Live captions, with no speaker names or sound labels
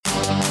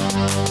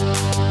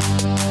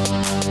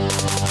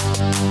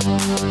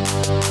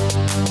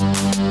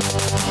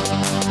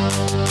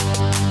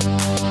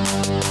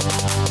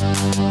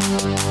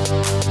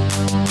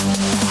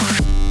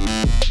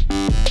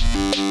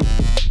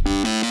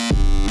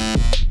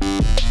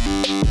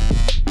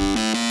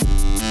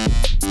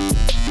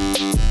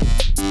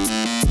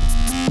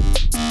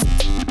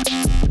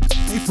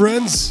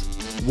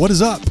What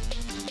is up?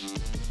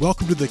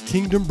 Welcome to the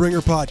Kingdom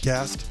Bringer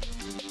podcast.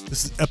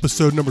 This is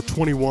episode number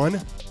 21.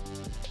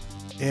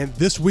 And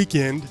this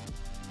weekend,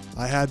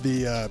 I had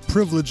the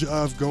privilege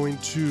of going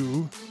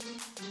to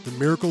the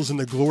Miracles in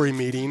the Glory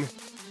meeting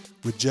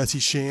with Jesse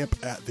Shamp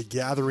at the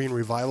Gathering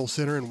Revival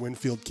Center in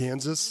Winfield,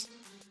 Kansas.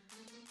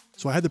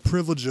 So I had the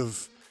privilege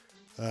of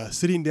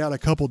sitting down a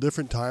couple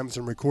different times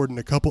and recording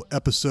a couple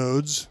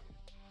episodes.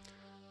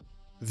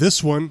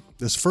 This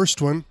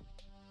first one,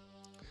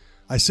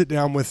 I sit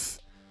down with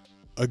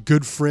a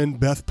good friend,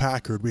 Beth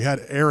Packard. We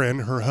had Aaron,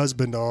 her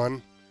husband,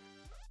 on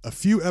a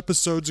few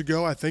episodes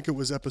ago. I think it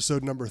was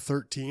episode number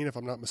 13, if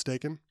I'm not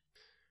mistaken.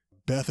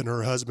 Beth and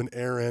her husband,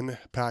 Aaron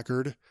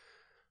Packard,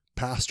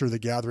 pastor the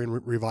Gathering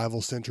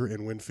Revival Center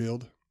in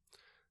Winfield,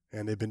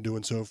 and they've been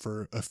doing so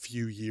for a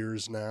few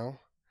years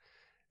now.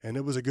 And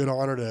it was a good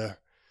honor to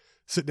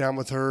sit down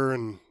with her,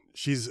 and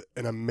she's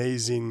an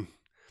amazing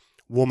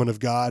woman of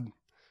God.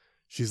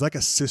 She's like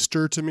a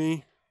sister to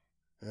me.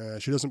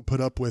 She doesn't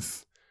put up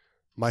with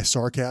my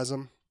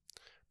sarcasm.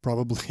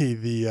 Probably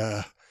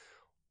the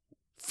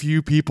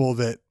few people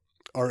that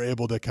are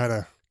able to kind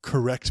of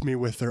correct me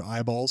with their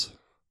eyeballs.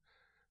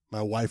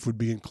 My wife would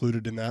be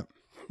included in that.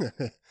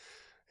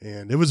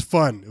 And it was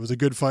fun. It was a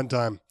good fun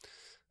time.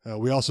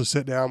 We also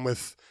sat down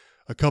with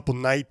a couple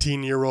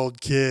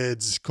 19-year-old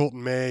kids,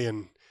 Colton May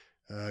and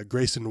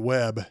Grayson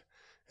Webb,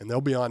 and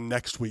they'll be on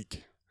next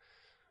week.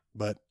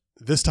 But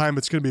this time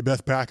it's going to be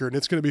Beth Packard, and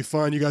it's going to be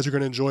fun. You guys are going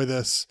to enjoy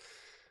this.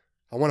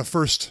 I want to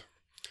first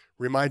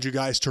remind you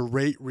guys to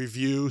rate,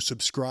 review,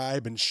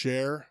 subscribe, and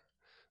share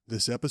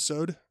this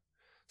episode.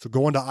 So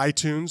go onto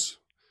iTunes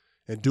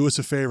and do us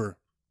a favor.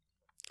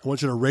 I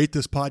want you to rate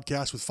this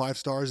podcast with 5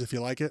 stars if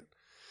you like it.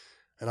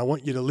 And I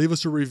want you to leave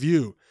us a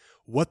review.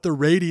 What the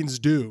ratings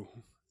do,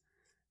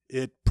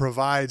 it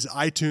provides,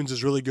 iTunes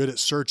is really good at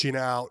searching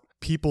out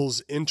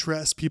people's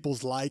interests,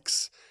 people's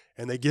likes,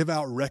 and they give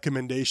out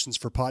recommendations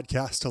for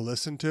podcasts to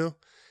listen to.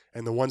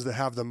 And the ones that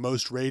have the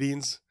most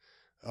ratings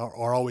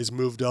are always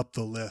moved up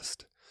the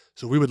list.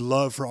 So we would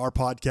love for our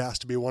podcast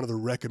to be one of the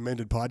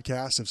recommended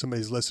podcasts. If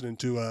somebody's listening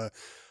to a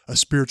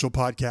spiritual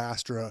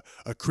podcast or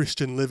a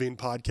Christian living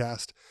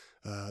podcast,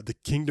 the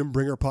Kingdom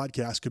Bringer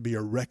podcast could be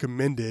a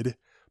recommended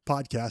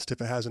podcast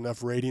if it has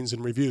enough ratings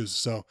and reviews.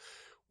 So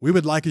we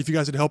would like it if you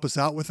guys would help us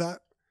out with that.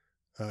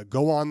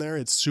 Go on there.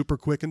 It's super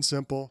quick and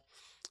simple,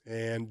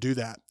 and do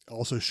that.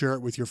 Also share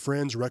it with your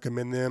friends.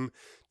 Recommend them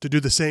to do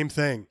the same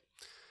thing.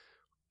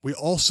 We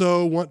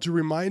also want to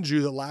remind you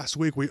that last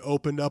week we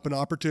opened up an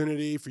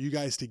opportunity for you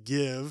guys to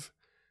give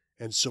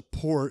and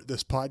support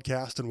this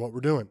podcast and what we're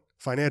doing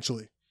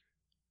financially.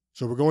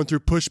 So we're going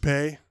through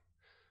PushPay.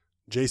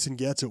 Jason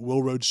Getz at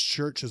Will Roads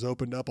Church has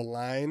opened up a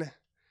line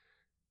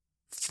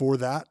for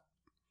that.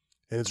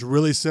 And it's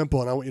really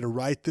simple, and I want you to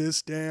write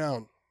this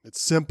down. It's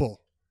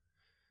simple.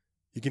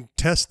 You can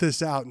test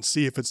this out and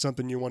see if it's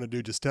something you want to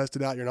do. Just test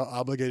it out. You're not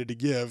obligated to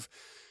give.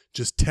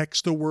 Just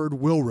text the word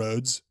Will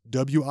Roads,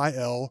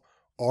 WILROADS,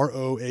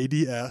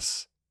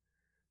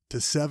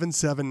 to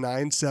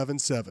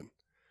 77977.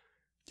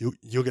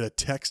 You'll get a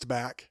text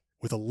back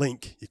with a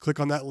link. You click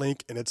on that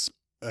link, and it's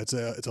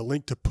a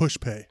link to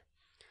PushPay. There's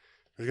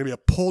going to be a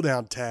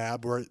pull-down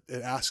tab where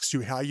it asks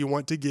you how you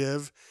want to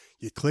give.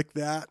 You click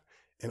that,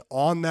 and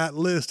on that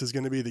list is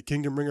going to be the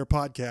Kingdom Bringer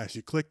podcast.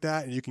 You click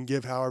that, and you can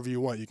give however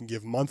you want. You can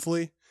give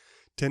monthly,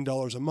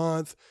 $10 a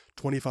month,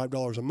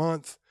 $25 a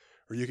month,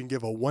 or you can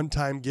give a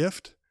one-time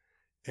gift,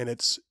 and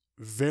it's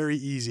very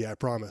easy, I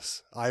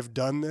promise. I've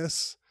done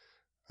this.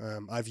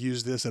 I've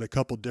used this at a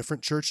couple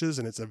different churches,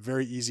 and it's a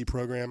very easy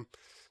program.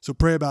 So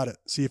pray about it.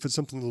 See if it's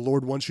something the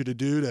Lord wants you to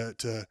do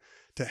to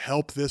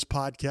help this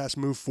podcast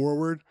move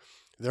forward.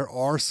 There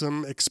are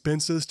some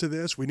expenses to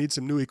this. We need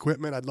some new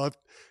equipment. I'd love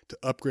to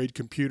upgrade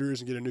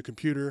computers and get a new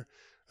computer,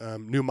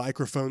 new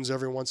microphones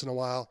every once in a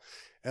while,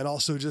 and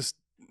also just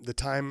the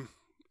time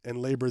and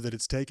labor that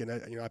it's taken.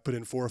 I put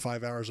in 4 or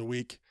 5 hours a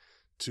week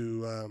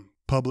to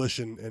publish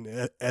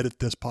and edit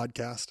this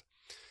podcast.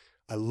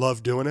 I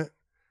love doing it.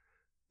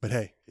 But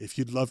hey, if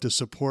you'd love to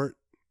support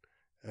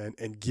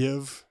and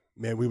give,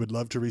 man, we would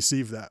love to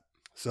receive that.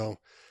 So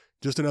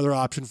just another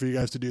option for you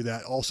guys to do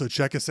that. Also,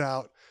 check us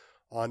out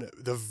on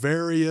the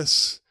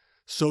various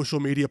social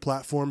media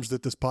platforms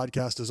that this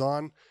podcast is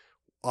on.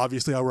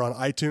 Obviously, we're on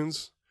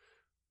iTunes.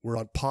 We're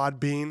on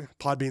Podbean.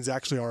 Podbean's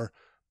actually our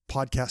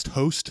podcast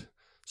host.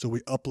 So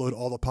we upload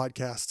all the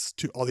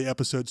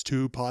episodes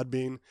to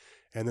Podbean,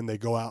 and then they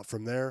go out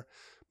from there.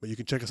 But you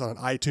can check us out on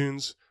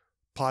iTunes,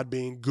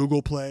 Podbean,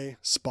 Google Play,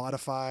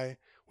 Spotify.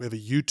 We have a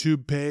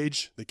YouTube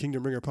page, the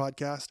Kingdom Bringer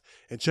Podcast,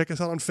 and check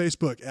us out on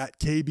Facebook at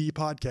KB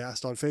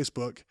Podcast on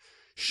Facebook.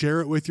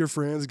 Share it with your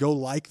friends. Go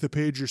like the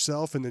page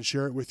yourself and then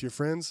share it with your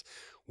friends.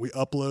 We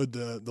upload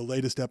the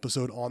latest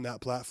episode on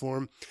that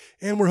platform,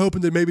 and we're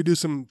hoping to maybe do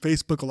some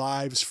Facebook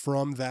Lives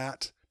from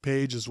that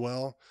page as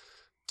well.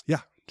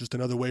 Yeah, just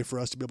another way for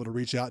us to be able to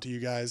reach out to you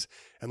guys.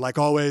 And like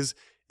always,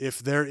 if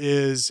there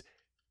is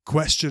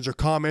questions or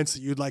comments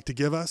that you'd like to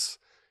give us,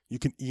 you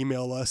can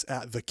email us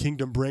at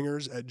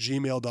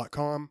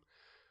thekingdombringers@gmail.com.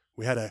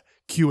 We had a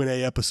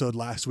Q&A episode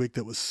last week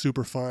that was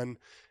super fun,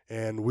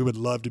 and we would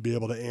love to be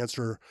able to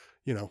answer,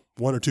 1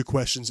 or 2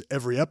 questions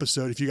every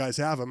episode. If you guys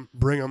have them,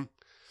 bring them.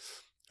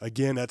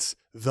 Again, that's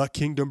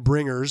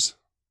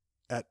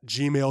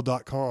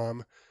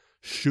thekingdombringers@gmail.com.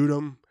 Shoot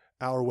them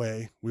our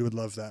way. We would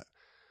love that.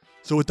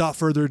 So without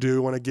further ado, I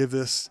want to give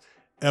this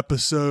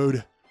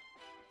episode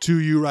to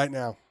you right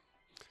now.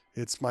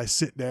 It's my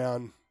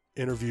sit-down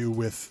interview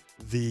with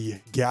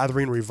the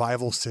Gathering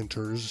Revival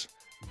Center's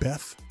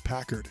Beth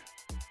Packard.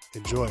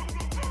 Enjoy.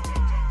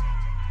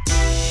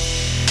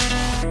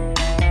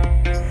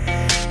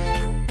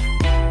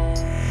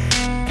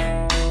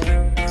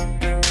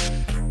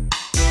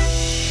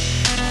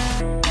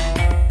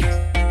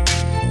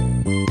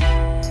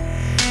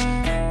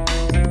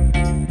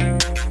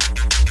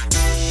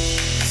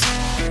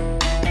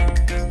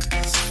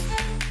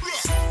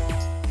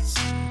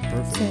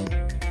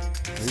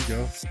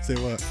 Say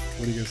what?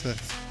 What are you going to say?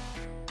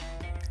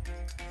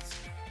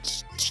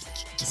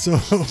 So,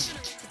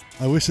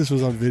 I wish this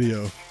was on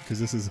video because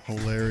this is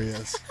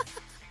hilarious.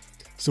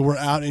 So, we're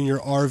out in your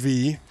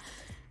RV.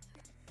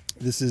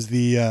 This is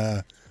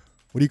the,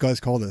 what do you guys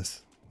call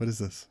this? What is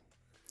this?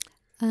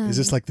 Is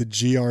this like the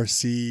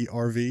GRC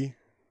RV?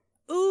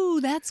 Ooh,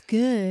 that's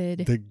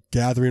good. The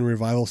Gathering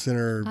Revival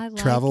Center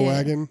travel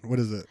wagon? What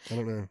is it? I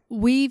don't know.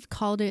 We've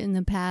called it in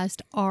the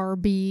past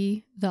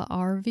RB, the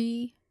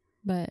RV,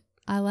 but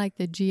I like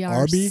the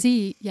GRC.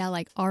 RB? Yeah,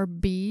 like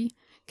RB,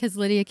 because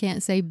Lydia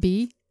can't say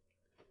B.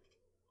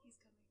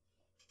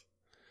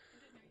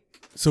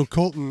 So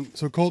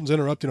Colton's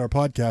interrupting our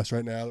podcast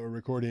right now that we're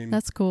recording.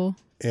 That's cool.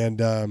 And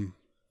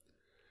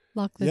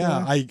lock the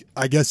door.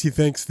 I guess he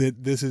thinks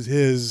that this is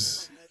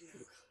his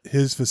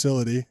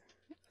facility.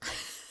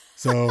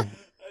 So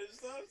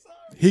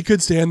he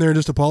could stand there and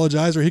just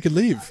apologize, or he could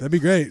leave. That'd be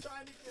great.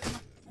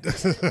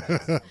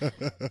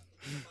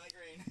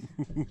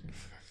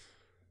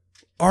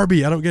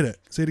 RB, I don't get it.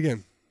 Say it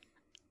again.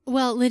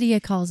 Well, Lydia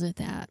calls it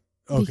that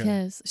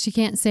because she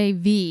can't say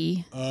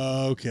V.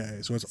 Okay,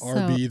 so it's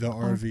RB, the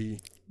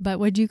RV. But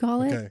what'd you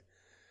call it? Okay.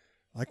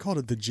 I called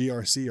it the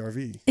GRC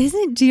RV.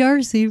 Isn't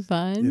GRC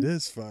fun? It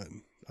is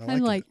fun. I'm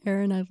like,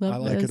 Aaron, I love this. I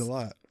like it a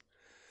lot.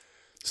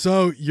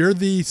 So you're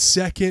the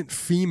second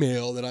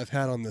female that I've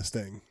had on this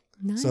thing.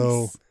 Nice.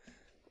 So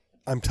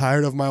I'm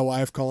tired of my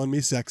wife calling me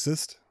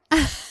sexist.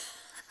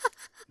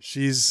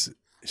 She's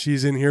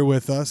in here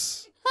with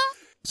us.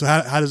 So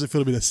how does it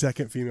feel to be the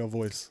second female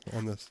voice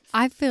on this?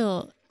 I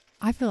feel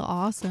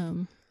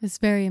awesome. It's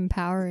very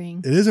empowering.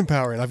 It is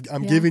empowering.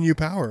 I'm giving you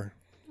power.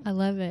 I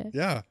love it.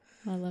 Yeah.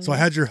 I love it. So I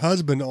had your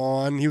husband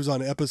on. He was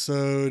on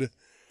episode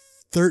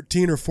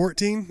 13 or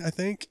 14, I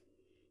think.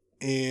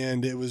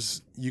 And it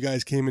was, you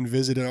guys came and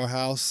visited our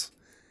house.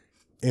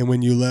 And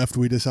when you left,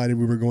 we decided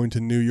we were going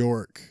to New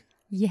York.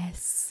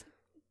 Yes.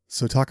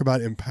 So talk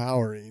about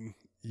empowering.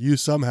 You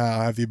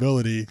somehow have the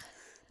ability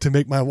to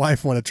make my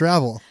wife want to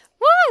travel.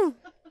 Woo!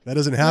 That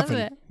doesn't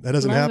happen. That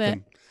doesn't Love happen.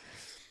 it.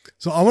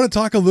 So I want to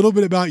talk a little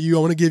bit about you. I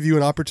want to give you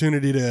an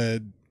opportunity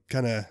to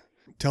kind of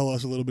tell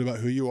us a little bit about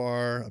who you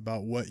are,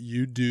 about what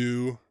you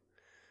do.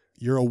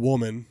 You're a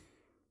woman.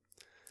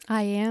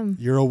 I am.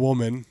 You're a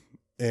woman,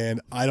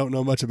 and I don't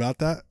know much about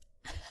that,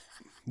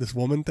 this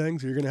woman thing,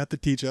 so you're going to have to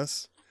teach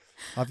us.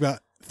 I've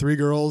got 3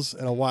 girls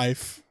and a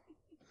wife,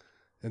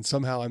 and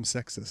somehow I'm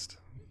sexist.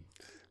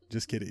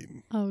 Just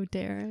kidding. Oh,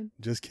 Darren.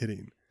 Just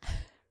kidding.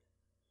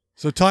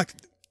 So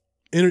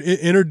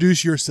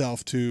introduce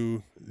yourself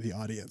to the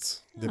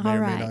audience that may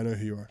or may not know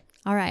who you are.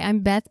 All right. I'm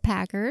Beth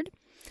Packard.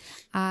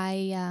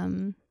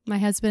 My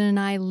husband and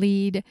I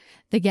lead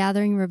the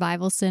Gathering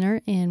Revival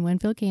Center in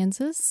Winfield,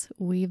 Kansas.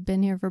 We've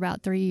been here for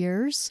about 3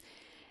 years.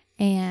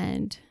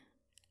 And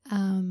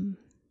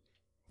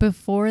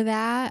before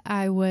that,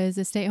 I was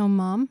a stay-at-home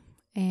mom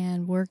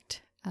and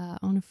worked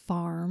on a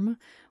farm.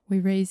 We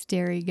raised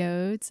dairy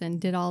goats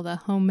and did all the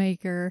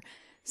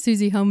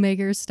Susie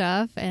homemaker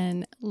stuff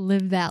and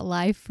lived that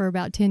life for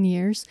about 10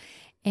 years.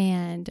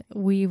 And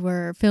we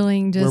were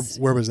feeling just...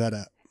 Where was that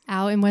at?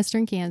 Out in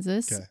western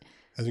Kansas. Okay.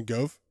 As in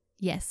Gove?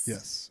 Yes.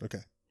 Yes. Okay.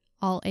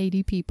 All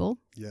 80 people.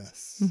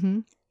 Yes.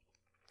 Mm-hmm.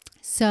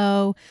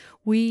 So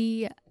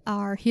we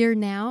are here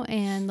now,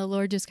 and the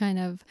Lord just kind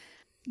of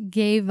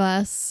gave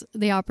us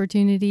the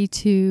opportunity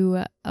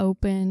to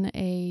open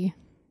it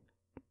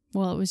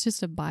was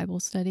just a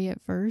Bible study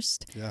at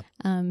first,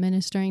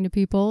 ministering to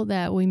people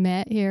that we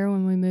met here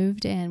when we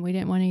moved, and we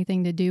didn't want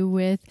anything to do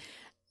with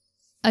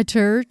a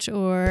church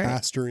or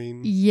pastoring.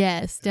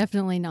 Yes,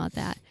 definitely not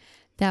that.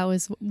 That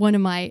was one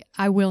of my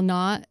I will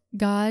not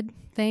God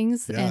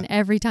things. Yeah. And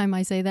every time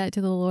I say that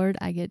to the Lord,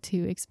 I get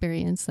to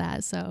experience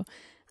that. So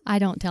I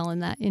don't tell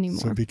him that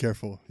anymore. So be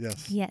careful.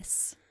 Yes.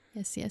 Yes.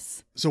 Yes,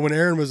 yes. So when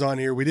Aaron was on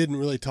here, we didn't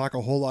really talk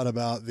a whole lot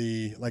about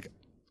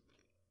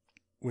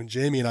when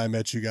Jamie and I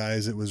met you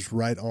guys, it was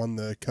right on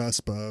the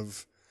cusp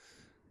of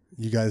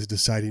you guys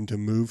deciding to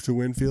move to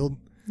Winfield.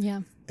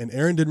 Yeah. And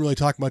Aaron didn't really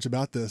talk much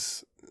about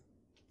this.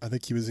 I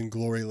think he was in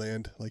glory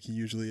land like he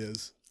usually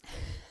is.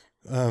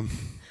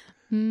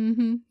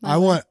 Mm-hmm. I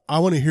want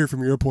to hear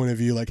from your point of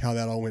view, like how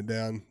that all went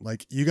down.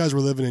 Like you guys were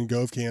living in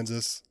Gove,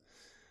 Kansas.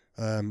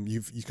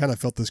 You kind of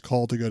felt this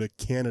call to go to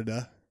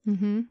Canada,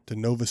 to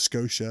Nova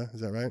Scotia.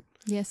 Is that right?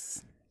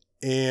 Yes.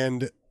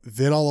 And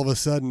then all of a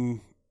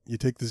sudden you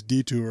take this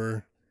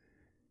detour,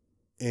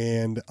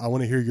 and I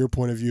want to hear your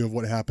point of view of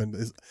what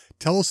happened.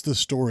 Tell us the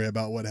story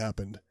about what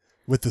happened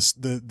with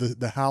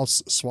the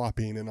house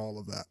swapping and all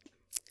of that.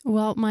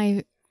 Well,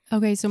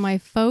 so my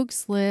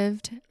folks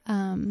lived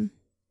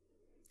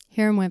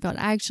here in Winfield.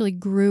 I actually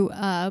grew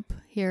up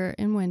here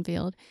in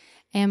Winfield,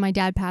 and my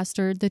dad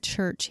pastored the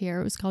church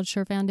here. It was called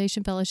Sure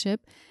Foundation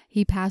Fellowship.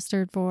 He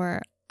pastored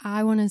for,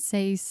 I want to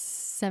say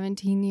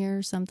 17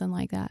 years, something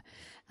like that.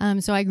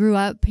 So I grew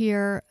up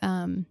here.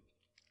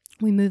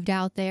 We moved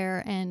out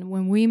there, and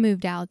when we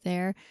moved out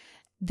there,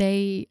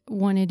 they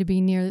wanted to be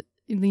near,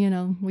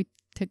 we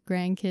took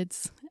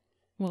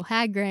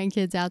had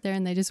grandkids out there,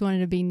 and they just wanted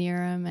to be near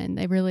them, and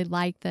they really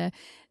liked the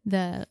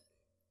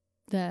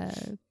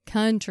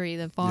country,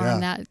 the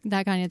farm,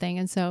 that kind of thing.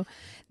 And so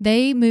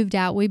they moved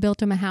out. We built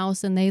them a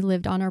house, and they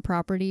lived on our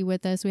property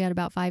with us. We had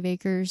about 5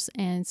 acres,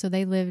 and so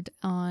they lived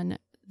on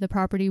the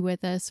property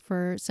with us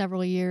for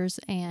several years,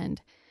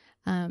 and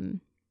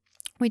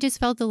we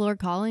just felt the Lord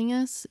calling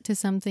us to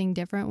something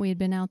different. We had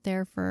been out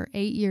there for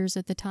 8 years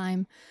at the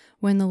time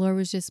when the Lord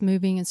was just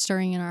moving and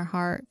stirring in our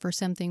heart for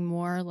something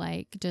more,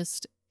 like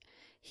just,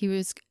 he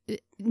was,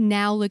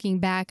 now looking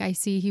back, I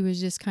see he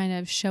was just kind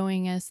of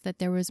showing us that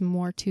there was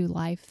more to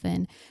life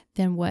than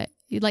what,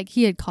 like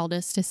he had called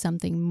us to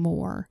something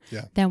more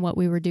than what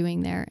we were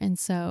doing there. And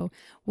so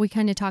we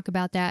kind of talk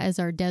about that as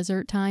our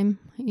desert time.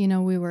 We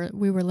were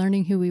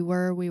learning who we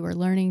were. We were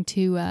learning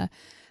to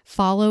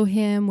follow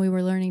him. We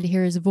were learning to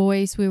hear his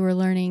voice. We were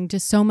learning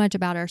just so much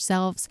about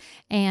ourselves.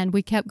 And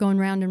we kept going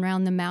round and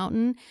round the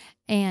mountain.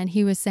 And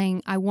he was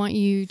saying, I want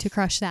you to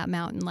crush that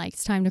mountain. Like,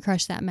 it's time to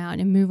crush that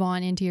mountain and move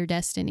on into your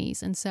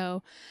destinies. And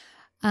so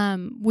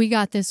we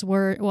got this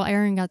word. Well,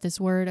 Aaron got this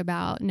word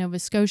about Nova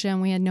Scotia,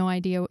 and we had no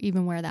idea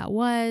even where that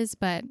was,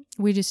 but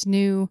we just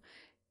knew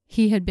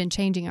he had been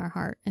changing our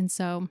heart. And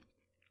so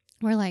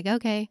we're like,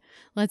 okay,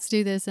 let's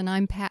do this. And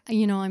I'm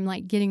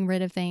like getting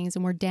rid of things,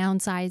 and we're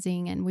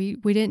downsizing, and we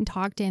didn't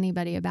talk to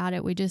anybody about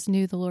it. We just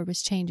knew the Lord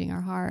was changing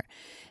our heart.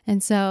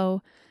 And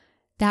so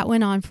that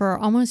went on for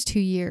almost 2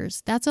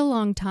 years. That's a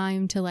long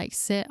time to like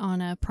sit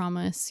on a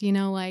promise,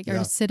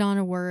 or sit on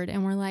a word.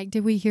 And we're like,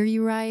 did we hear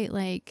you right?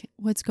 Like,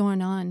 what's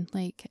going on?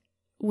 Like,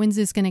 when's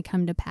this going to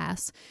come to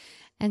pass?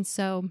 And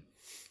so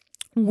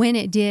when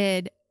it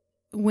did,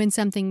 when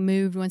something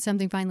moved, when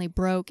something finally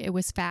broke, it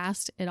was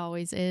fast. It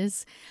always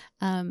is.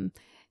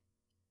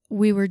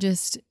 We were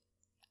just,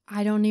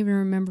 I don't even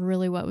remember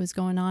really what was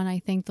going on. I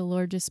think the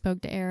Lord just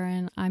spoke to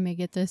Aaron. I may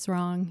get this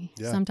wrong.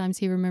 Yeah. Sometimes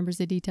he remembers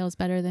the details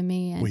better than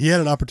me. And, well, he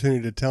had an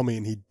opportunity to tell me,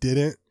 and he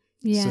didn't.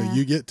 Yeah. So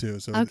you get to.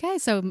 So okay,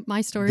 so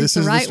my story is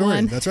the right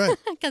one. That's right.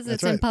 Because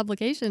it's in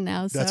publication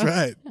now. So. That's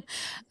right.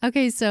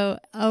 Okay, so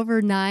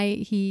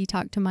overnight he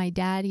talked to my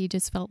dad. He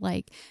just felt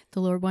like the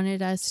Lord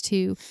wanted us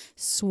to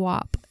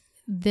swap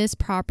this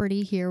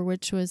property here,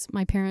 which was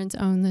my parents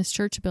owned this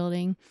church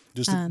building.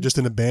 Just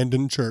an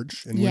abandoned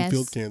church in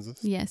Winfield, Kansas.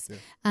 Yes.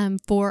 Yeah.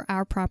 For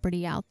our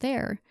property out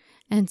there.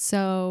 And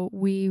so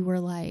we were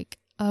like,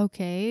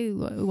 okay,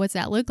 what's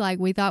that look like?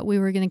 We thought we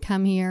were going to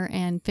come here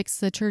and fix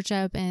the church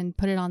up and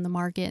put it on the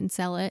market and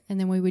sell it. And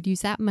then we would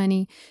use that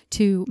money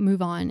to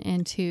move on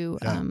and to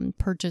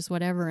purchase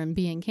whatever and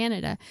be in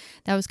Canada.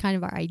 That was kind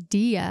of our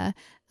idea.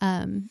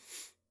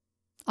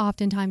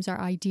 Oftentimes our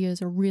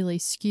ideas are really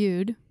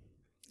skewed.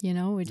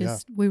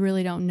 We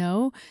really don't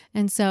know.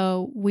 And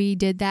so we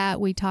did that.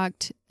 We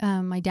talked,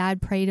 my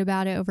dad prayed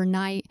about it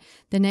overnight.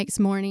 The next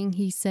morning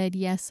he said,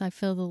 yes, I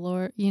feel the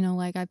Lord,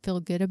 I feel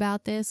good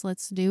about this.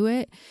 Let's do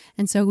it.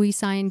 And so we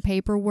signed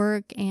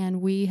paperwork,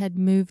 and we had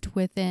moved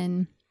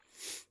within,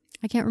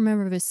 I can't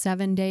remember if it was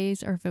 7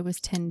 days or if it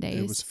was 10 days.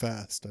 It was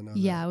fast. I know.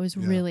 Yeah, it was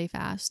really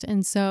fast.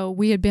 And so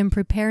we had been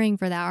preparing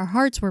for that. Our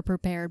hearts were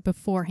prepared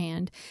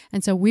beforehand.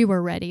 And so we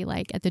were ready,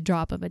 like at the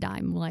drop of a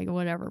dime, like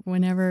whatever,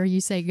 whenever you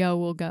say go,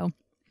 we'll go.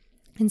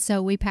 And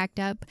so we packed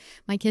up.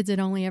 My kids had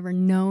only ever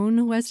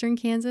known Western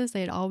Kansas.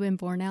 They had all been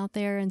born out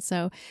there. And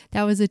so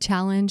that was a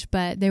challenge,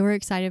 but they were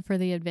excited for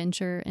the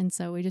adventure. And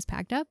so we just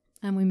packed up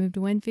and we moved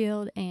to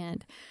Winfield,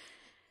 and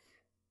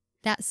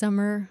that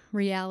summer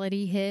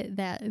reality hit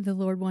that the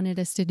Lord wanted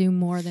us to do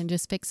more than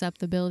just fix up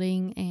the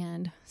building.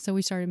 And so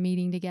we started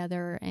meeting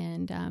together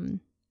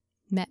and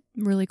met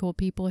really cool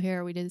people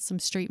here. We did some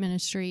street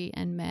ministry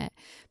and met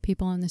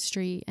people on the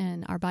street,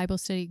 and our Bible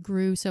study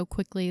grew so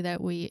quickly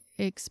that we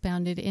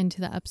expounded into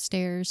the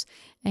upstairs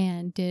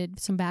and did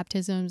some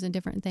baptisms and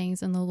different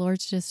things. And the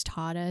Lord's just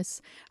taught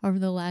us over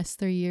the last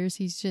 3 years.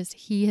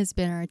 He has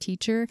been our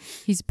teacher.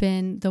 He's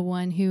been the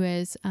one who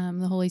is,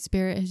 the Holy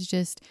Spirit has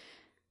just,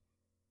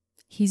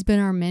 He's been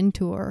our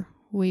mentor.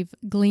 We've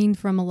gleaned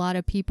from a lot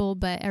of people,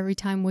 but every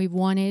time we've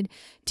wanted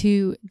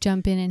to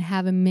jump in and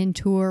have a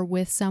mentor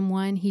with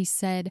someone, he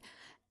said,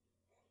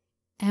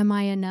 am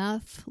I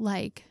enough?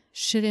 Like,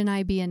 shouldn't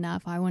I be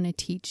enough? I want to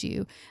teach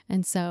you.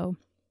 And so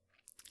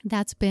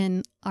that's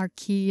been our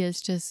key,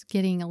 is just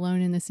getting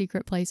alone in the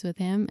secret place with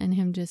him, and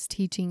him just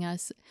teaching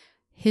us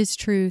his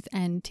truth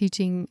and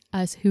teaching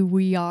us who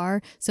we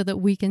are so that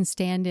we can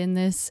stand in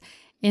this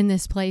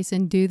place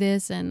and do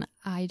this. And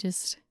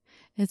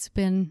it's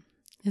been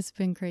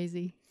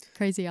crazy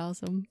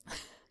awesome.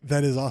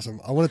 That is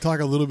awesome. I want to talk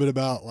a little bit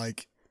about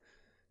like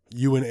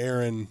you and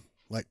Aaron,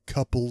 like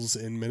couples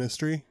in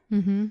ministry.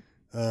 Mm-hmm.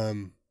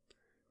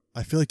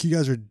 I feel like you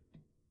guys are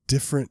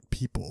different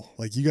people.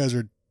 Like you guys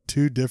are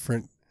two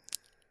different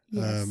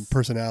Yes.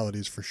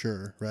 personalities for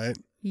sure, right?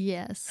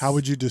 Yes. How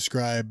would you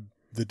describe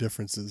the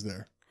differences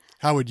there?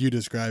 How would you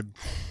describe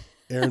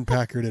Aaron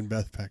Packard and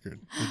Beth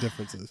Packard, the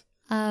differences?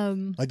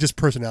 Like just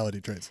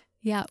personality traits.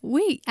 Yeah,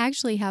 we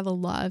actually have a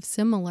lot of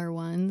similar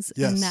ones.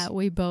 Yes. In that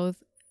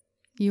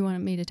you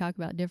wanted me to talk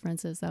about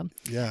differences though.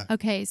 Yeah.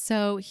 Okay,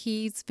 so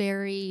he's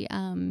very,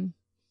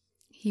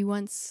 he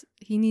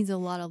needs a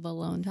lot of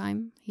alone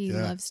time. He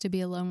loves to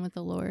be alone with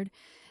the Lord.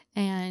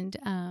 And,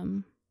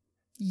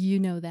 you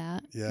know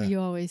that. Yeah. You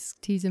always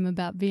tease him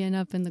about being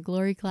up in the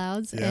glory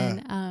clouds.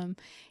 Yeah. And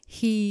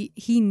he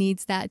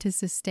needs that to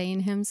sustain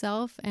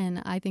himself.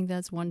 And I think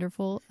that's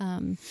wonderful.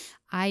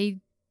 I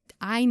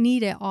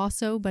need it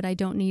also, but I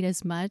don't need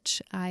as much.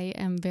 I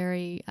am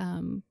very,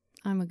 I'm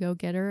a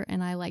go-getter,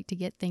 and I like to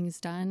get things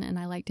done, and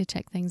I like to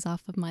check things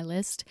off of my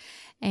list.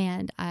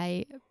 And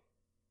I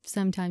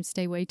sometimes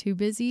stay way too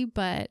busy,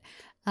 but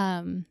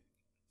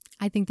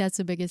I think that's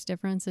the biggest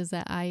difference, is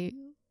that I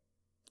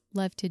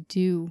love to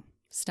do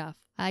stuff.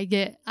 I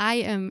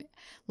am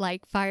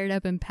like fired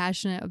up and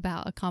passionate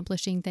about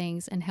accomplishing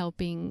things and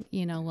helping,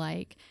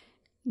 like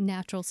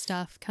natural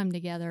stuff come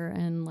together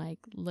and like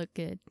look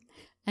good.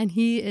 And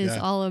he is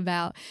all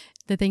about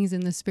the things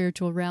in the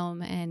spiritual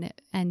realm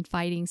and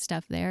fighting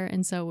stuff there.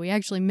 And so we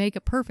actually make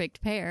a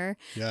perfect pair,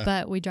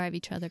 but we drive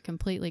each other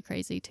completely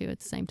crazy too at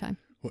the same time.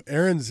 Well,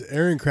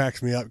 Aaron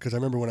cracks me up because I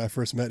remember when I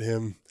first met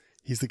him,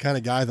 he's the kind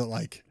of guy that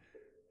like,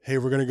 hey,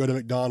 we're going to go to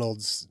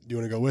McDonald's. Do you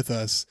want to go with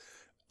us?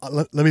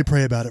 Let me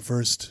pray about it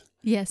first.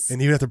 Yes. And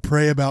he would have to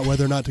pray about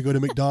whether or not to go to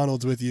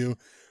McDonald's with you,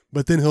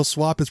 but then he'll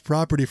swap his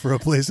property for a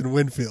place in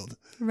Winfield.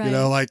 Right.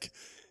 Like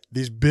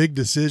these big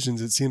decisions,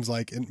 it seems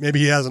like, and maybe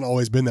he hasn't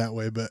always been that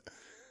way, but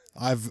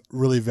I've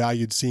really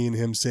valued seeing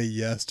him say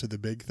yes to the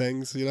big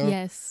things,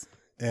 Yes.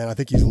 And I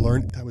think he's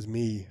learned. That was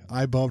me.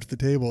 I bumped the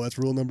table. That's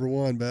rule number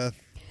 1, Beth.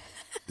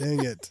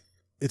 Dang it.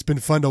 It's been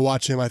fun to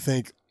watch him. I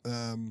think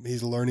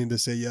he's learning to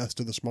say yes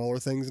to the smaller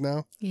things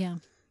now. Yeah.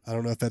 I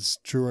don't know if that's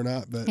true or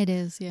not, but it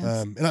is. Yes.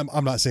 And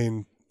I'm not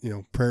saying,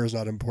 prayer is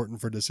not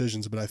important for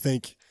decisions, but I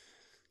think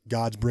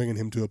God's bringing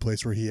him to a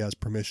place where he has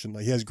permission.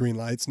 Like he has green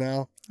lights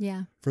now.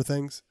 Yeah. For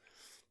things.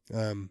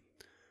 But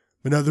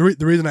no,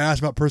 the reason I asked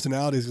about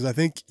personalities is I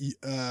think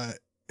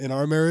in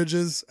our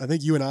marriages, I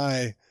think you and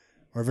I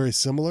are very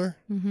similar.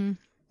 Mm-hmm.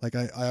 Like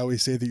I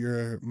always say that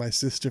you're my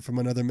sister from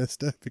another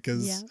mister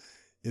because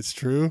it's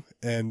true.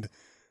 And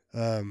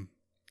the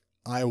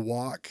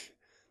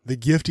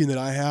gifting that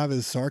I have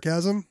is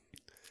sarcasm.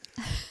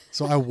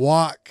 So I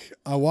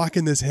walk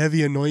in this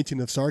heavy anointing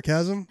of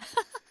sarcasm.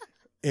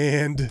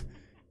 And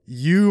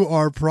you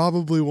are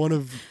probably one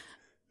of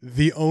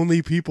the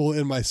only people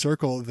in my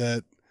circle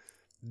that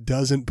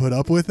doesn't put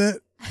up with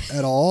it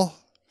at all.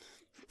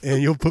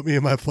 And you'll put me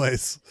in my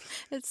place.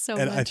 It's so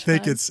and much I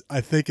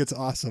fun. think it's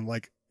awesome.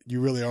 Like you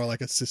really are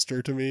like a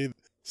sister to me.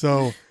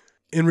 So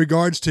in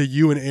regards to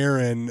you and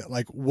Aaron,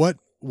 like what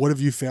have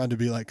you found to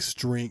be like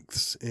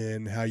strengths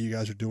in how you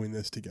guys are doing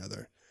this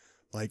together?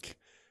 Like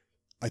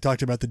I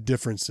talked about the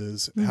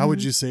differences. Mm-hmm. How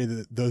would you say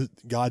that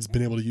God's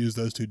been able to use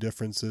those two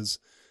differences?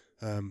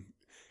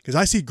 Because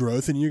I see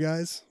growth in you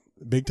guys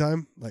big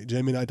time. Like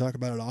Jamie and I talk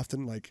about it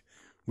often. Like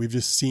we've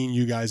just seen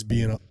you guys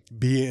be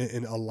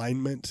in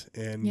alignment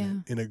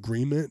and in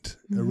agreement,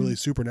 a really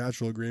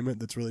supernatural agreement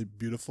that's really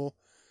beautiful.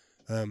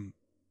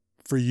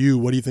 For you,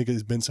 what do you think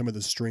has been some of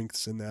the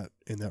strengths in that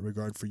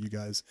regard for you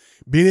guys?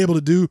 Being able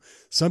to do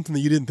something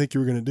that you didn't think you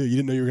were going to do. You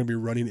didn't know you were going to be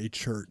running a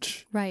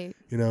church. Right.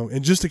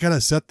 And just to kind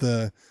of set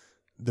the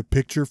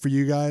picture for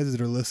you guys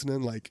that are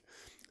listening, like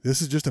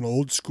this is just an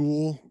old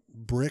school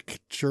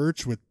brick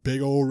church with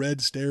big old red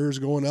stairs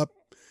going up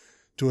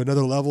to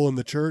another level in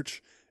the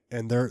church.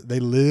 And they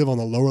live on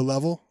the lower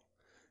level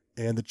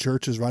and the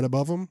church is right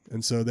above them.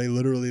 And so they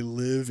literally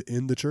live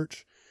in the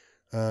church.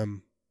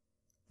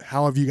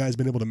 How have you guys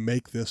been able to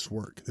make this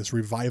work, this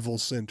revival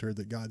center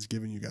that God's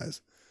given you guys?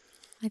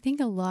 I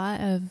think a lot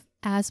of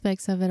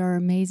aspects of it are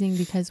amazing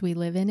because we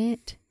live in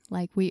it.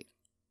 Like we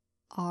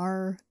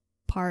are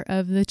part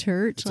of the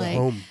church. It's a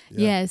home. Yeah.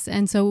 Yes.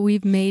 And so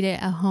we've made it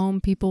a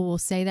home. People will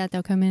say that.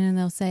 They'll come in and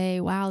they'll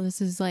say, wow,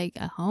 this is like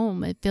a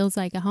home. It feels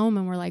like a home.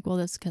 And we're like, well,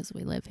 that's because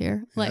we live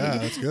here. Yeah,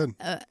 that's good.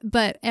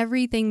 But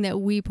everything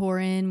that we pour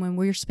in when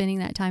we're spending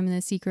that time in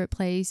the secret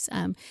place,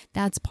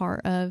 that's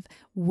part of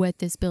what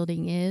this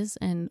building is.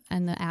 And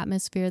the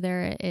atmosphere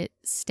there, it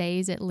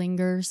stays, it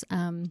lingers.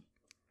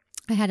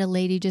 I had a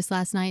lady just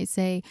last night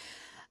say,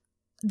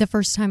 the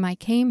first time I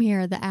came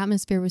here, the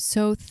atmosphere was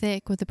so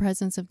thick with the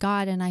presence of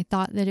God, and I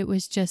thought that it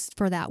was just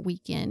for that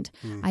weekend.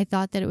 I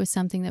thought that it was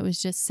something that was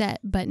just set.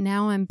 But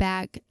now I'm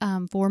back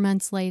 4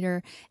 months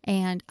later,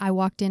 and I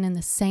walked in and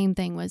the same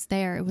thing was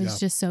there. It was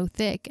just so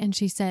thick. And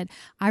she said,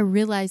 I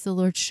realized the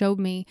Lord showed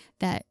me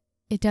that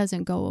it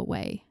doesn't go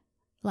away.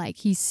 Like,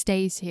 he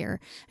stays here.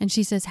 And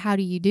she says, how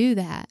do you do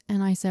that?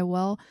 And I said,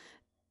 well,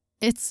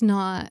 it's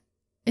not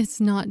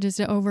just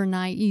an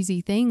overnight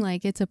easy thing.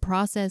 Like, it's a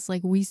process.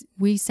 Like,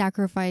 we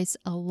sacrifice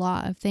a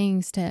lot of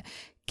things to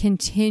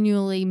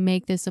continually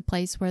make this a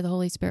place where the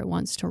Holy Spirit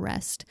wants to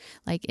rest.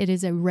 Like, it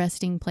is a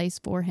resting place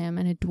for him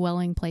and a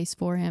dwelling place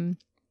for him.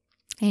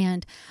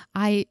 And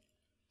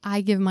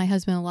I give my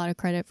husband a lot of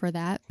credit for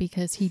that,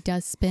 because he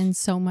does spend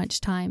so much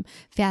time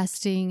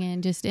fasting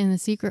and just in the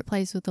secret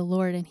place with the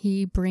Lord. And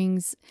he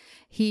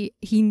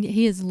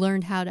has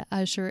learned how to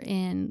usher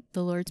in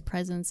the Lord's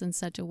presence in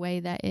such a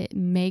way that it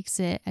makes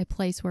it a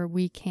place where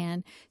we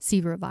can see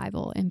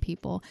revival in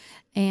people.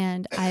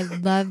 And I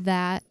love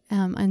that.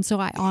 And so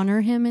I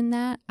honor him in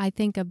that. I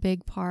think a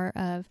big part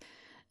of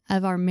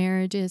our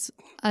marriage is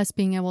us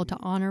being able to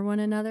honor one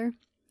another.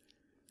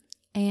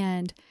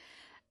 And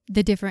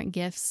the different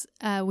gifts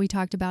we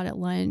talked about at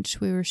lunch,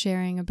 we were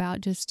sharing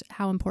about just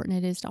how important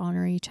it is to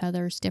honor each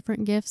other's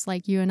different gifts.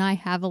 Like, you and I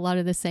have a lot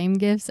of the same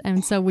gifts,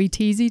 and so we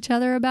tease each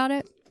other about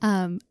it.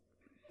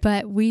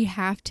 But we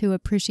have to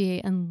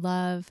appreciate and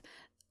love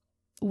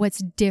what's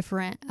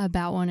different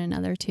about one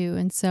another too.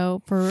 And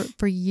so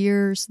for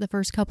years, the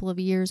first couple of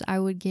years, I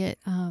would get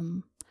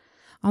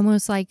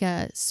almost like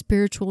a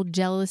spiritual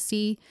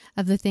jealousy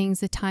of the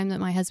time that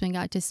my husband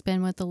got to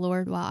spend with the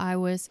Lord while I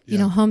was,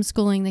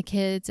 homeschooling the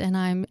kids, and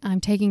I'm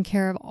taking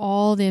care of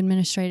all the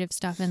administrative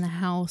stuff in the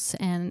house,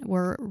 and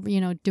we're,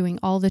 doing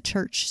all the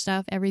church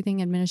stuff,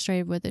 everything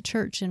administrative with the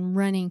church, and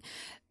running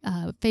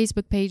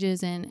Facebook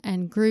pages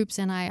and groups.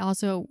 And I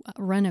also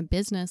run a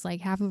business.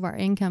 Like, half of our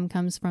income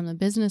comes from the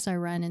business I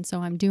run. And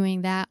so I'm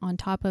doing that on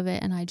top of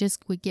it. And I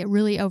just would get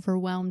really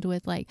overwhelmed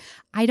with, like,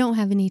 I don't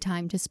have any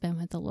time to spend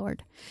with the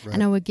Lord. Right.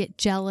 And I would get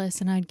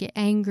jealous and I'd get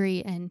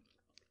angry. And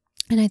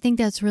I think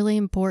that's really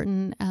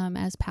important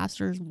as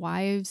pastors'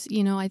 wives.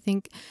 I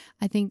think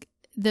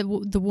the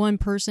one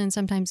person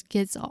sometimes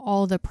gets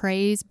all the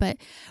praise, but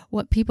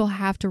what people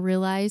have to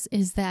realize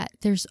is that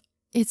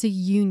it's a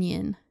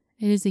union.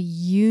 It is a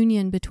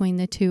union between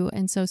the two.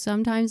 And so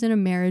sometimes in a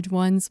marriage,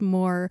 one's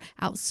more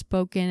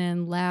outspoken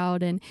and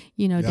loud and,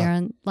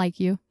 Darren,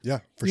 like you. Yeah,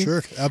 for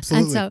sure.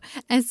 Absolutely.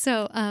 And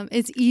so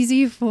it's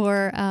easy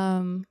for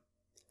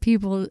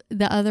people,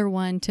 the other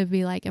one, to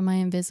be like, am I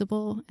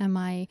invisible? Am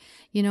I,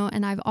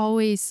 and I've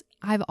always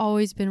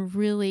been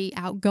really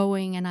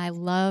outgoing, and I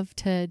love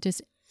to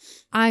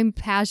I'm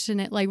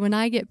passionate. Like, when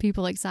I get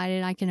people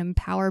excited, I can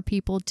empower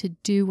people to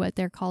do what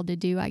they're called to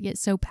do. I get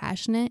so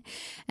passionate.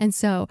 And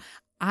so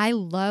I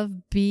love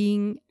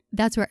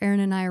that's where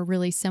Aaron and I are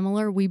really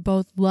similar. We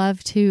both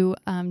love to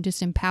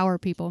just empower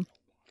people.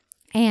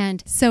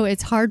 And so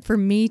it's hard for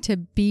me to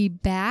be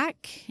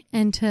back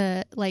and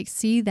to, like,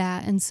 see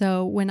that. And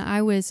so when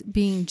I was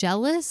being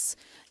jealous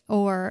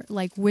or,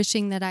 like,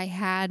 wishing that I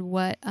had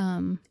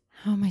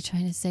how am I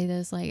trying to say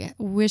this? Like,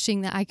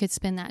 wishing that I could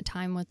spend that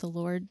time with the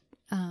Lord,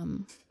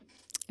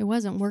 it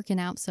wasn't working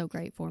out so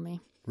great for me.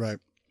 Right.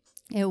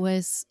 It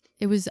was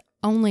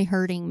only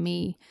hurting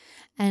me.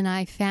 And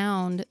I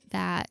found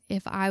that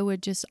if I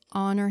would just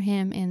honor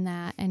him in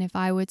that, and if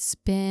I would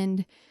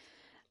spend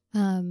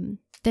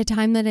the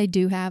time that I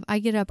do have, I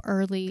get up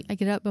early. I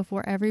get up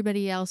before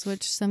everybody else,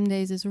 which some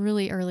days is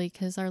really early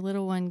because our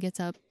little one gets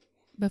up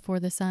before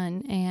the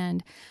sun.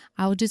 And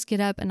I'll just get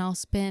up and I'll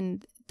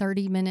spend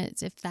 30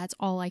 minutes if that's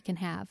all I can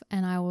have,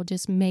 and I will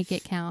just make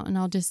it count. And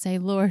I'll just say,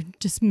 Lord,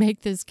 just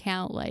make this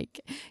count.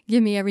 Like,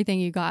 give me everything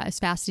you got as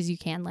fast as you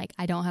can. Like,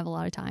 I don't have a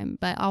lot of time,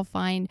 but I'll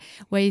find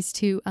ways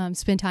to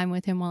spend time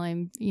with him while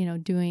I'm,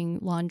 doing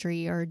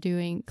laundry or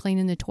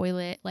cleaning the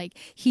toilet. Like,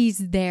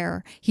 he's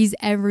there. He's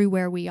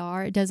everywhere we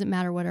are. It doesn't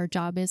matter what our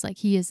job is. Like,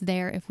 he is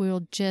there if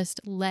we'll just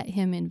let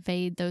him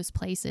invade those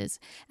places,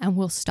 and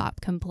we'll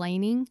stop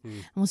complaining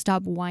and we'll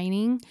stop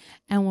whining,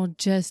 and we'll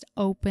just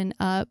open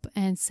up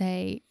and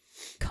say,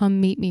 come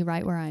meet me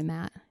right where I'm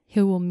at.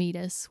 He will meet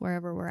us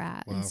wherever we're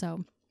at. Wow. And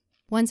so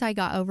once I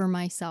got over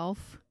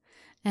myself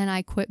and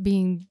I quit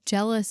being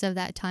jealous of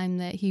that time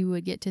that he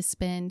would get to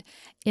spend,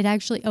 it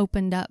actually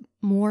opened up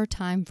more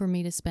time for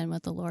me to spend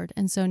with the Lord.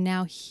 And so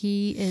now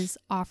he is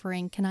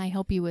offering, can I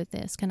help you with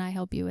this? Can I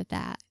help you with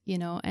that?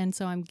 And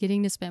so I'm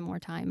getting to spend more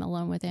time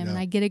alone with him. Yeah. And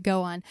I get to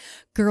go on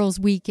girls'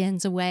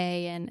 weekends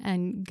away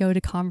and go to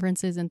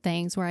conferences and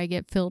things where I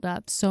get filled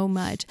up so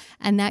much.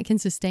 And that can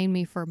sustain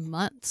me for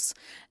months.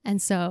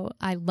 And so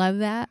I love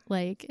that.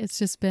 Like,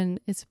 it's been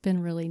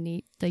really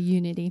neat, the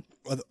unity.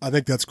 I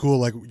think that's cool.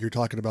 Like, you're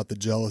talking about the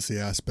jealousy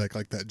aspect,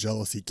 like that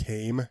jealousy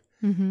came.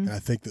 Mm-hmm. And I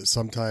think that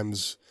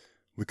sometimes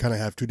we kind of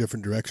have two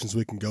different directions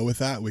we can go with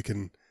that. We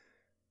can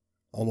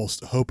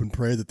almost hope and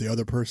pray that the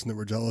other person that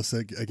we're jealous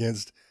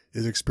against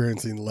is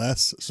experiencing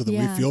less so that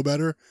we feel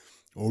better,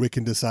 or we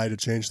can decide to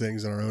change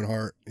things in our own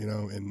heart,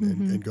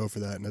 and go for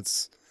that. And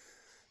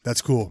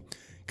That's cool.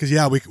 Because,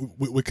 yeah, we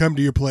come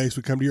to your place,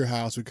 we come to your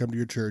house, we come to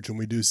your church, and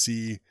we do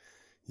see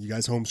you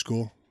guys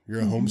homeschool.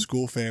 You're a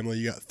homeschool family.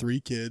 You got 3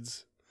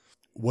 kids.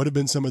 What have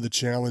been some of the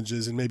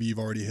challenges, and maybe you've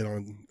already hit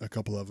on a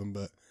couple of them,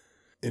 but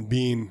in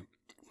being,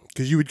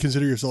 because you would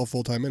consider yourself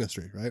full-time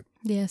ministry, right?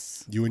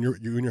 Yes. You and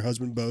your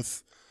husband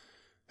both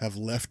have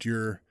left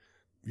your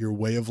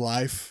way of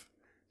life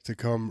to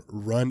come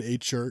run a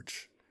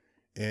church,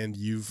 and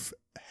you've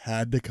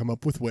had to come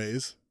up with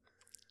ways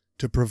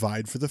to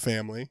provide for the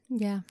family.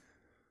 Yeah.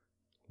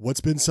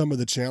 What's been some of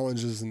the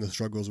challenges and the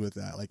struggles with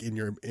that, like in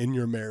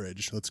your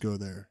marriage? Let's go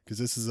there, because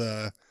this is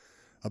a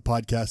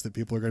podcast that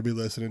people are going to be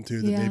listening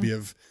to that maybe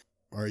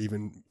are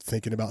even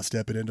thinking about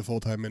stepping into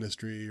full-time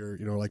ministry, or,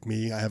 like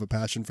me, I have a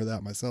passion for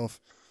that myself.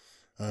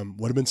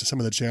 What have been some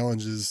of the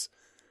challenges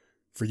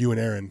for you and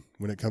Aaron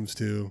when it comes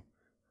to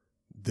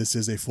this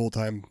is a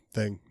full-time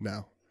thing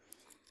now?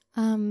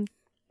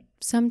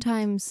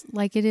 Sometimes,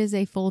 like, it is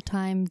a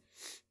full-time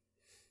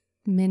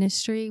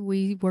ministry.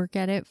 We work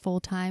at it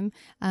full-time.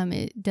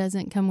 It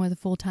doesn't come with a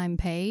full-time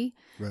pay.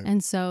 Right.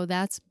 And so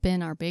that's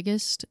been our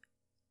biggest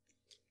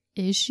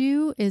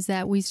issue, is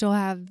that we still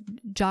have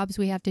jobs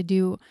we have to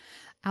do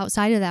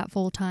outside of that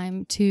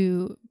full-time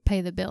to pay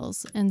the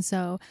bills. And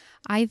so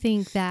I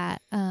think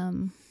that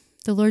the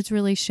Lord's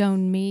really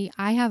shown me,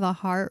 I have a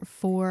heart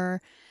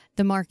for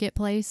the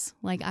marketplace.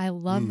 Like, I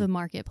love the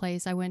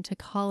marketplace. I went to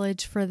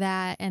college for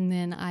that, and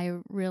then I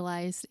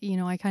realized,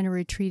 I kind of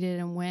retreated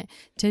and went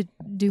to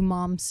do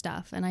mom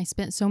stuff. And I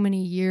spent so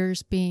many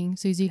years being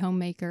Susie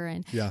Homemaker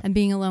and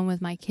being alone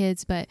with my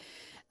kids. But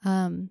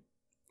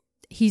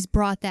He's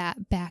brought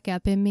that back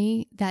up in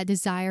me, that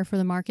desire for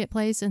the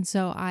marketplace. And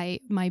so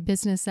my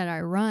business that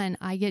I run,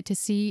 I get to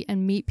see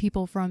and meet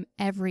people from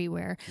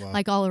everywhere,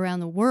 like all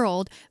around the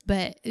world.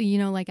 But,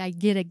 like, I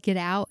get to get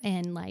out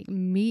and like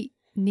meet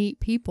neat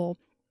people.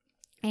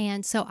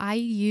 And so I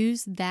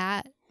use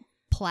that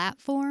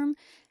platform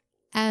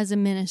as a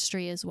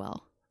ministry as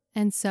well.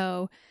 And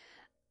so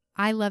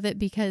I love it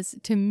because,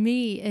 to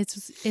me,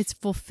 it's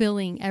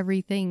fulfilling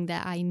everything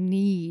that I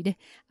need.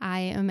 I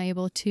am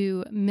able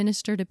to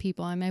minister to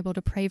people. I'm able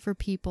to pray for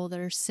people that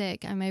are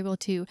sick. I'm able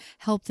to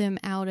help them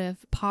out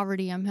of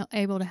poverty. I'm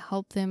able to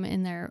help them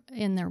in their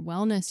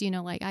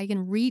wellness. Like, I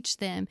can reach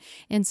them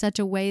in such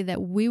a way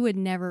that we would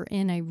never,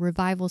 in a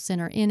revival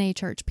center, in a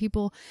church.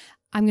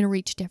 I'm going to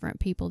reach different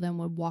people than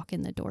would walk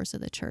in the doors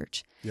of the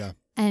church. Yeah.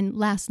 And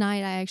last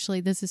night,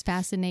 this is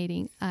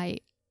fascinating. I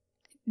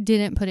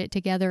didn't put it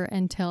together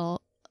until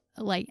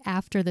like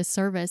after the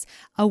service.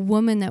 A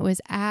woman that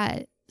was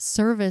at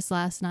service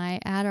last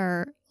night at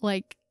our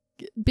like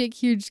big,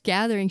 huge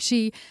gathering,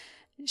 she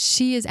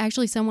is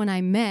actually someone I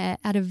met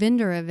at a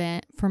vendor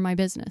event for my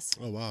business.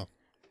 Oh, wow.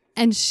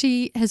 And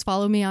she has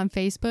followed me on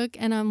Facebook,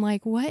 and I'm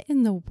like, what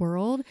in the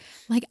world?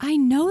 Like, I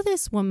know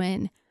this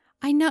woman.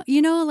 I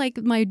know, like,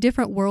 my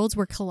different worlds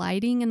were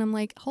colliding, and I'm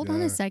like, hold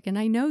on a second,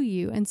 I know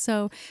you. And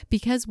so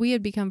because we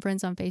had become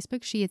friends on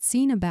Facebook, she had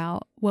seen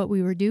about what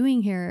we were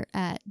doing here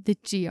at the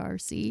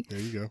GRC. There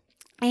you go.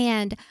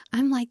 And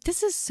I'm like,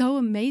 this is so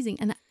amazing.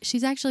 And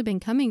she's actually been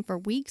coming for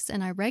weeks,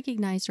 and I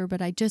recognized her,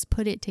 but I just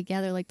put it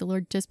together, like the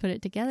Lord just put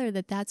it together,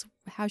 that's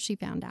how she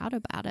found out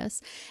about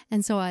us.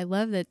 And so I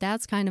love that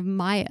that's kind of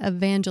my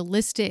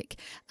evangelistic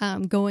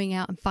going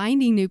out and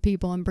finding new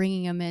people and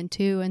bringing them in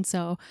too. And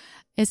so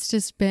it's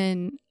just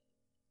been,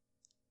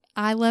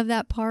 I love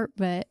that part,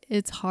 but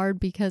it's hard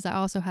because I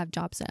also have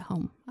jobs at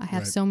home. I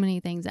have so many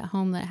things at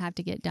home that have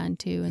to get done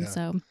too. And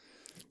so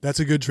that's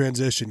a good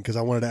transition, because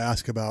I wanted to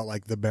ask about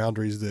like the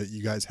boundaries that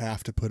you guys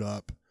have to put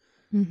up,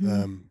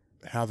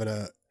 having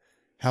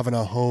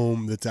a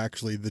home that's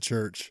actually the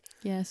church.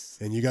 Yes.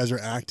 And you guys are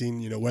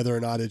acting, whether or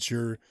not it's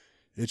your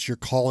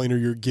calling or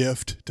your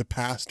gift to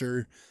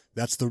pastor.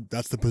 That's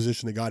the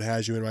position that God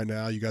has you in right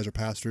now. You guys are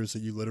pastors, so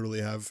you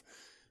literally have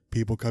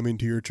people coming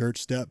to your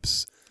church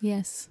steps.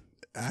 Yes.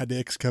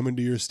 Addicts coming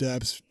to your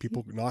steps.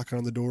 People knocking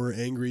on the door,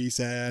 angry,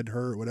 sad,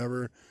 hurt,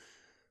 whatever.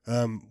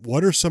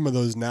 What are some of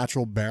those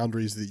natural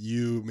boundaries that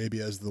you,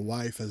 maybe as the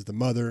wife, as the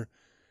mother,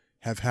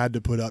 have had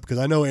to put up? Because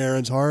I know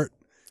Aaron's heart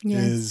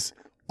is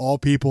all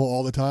people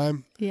all the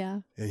time. Yeah.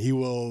 And he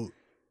will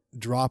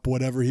drop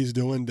whatever he's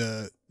doing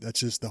that's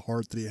just the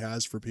heart that he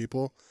has for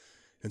people.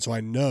 And so I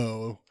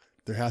know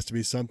there has to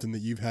be something that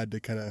you've had to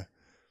kind of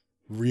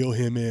reel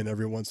him in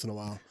every once in a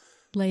while.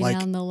 Lay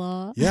down the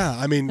law. Yeah.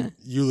 I mean,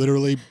 you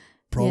literally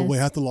probably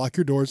have to lock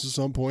your doors at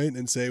some point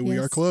and say, we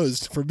are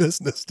closed for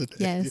business today.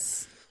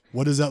 Yes.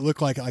 What does that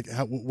look like?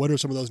 What are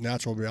some of those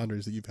natural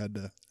boundaries that you've had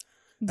to,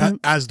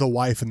 as the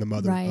wife and the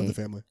mother of the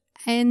family?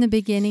 In the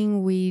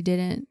beginning, we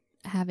didn't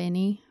have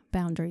any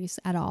boundaries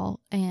at all,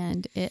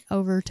 and it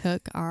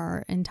overtook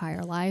our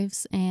entire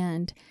lives,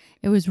 and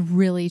it was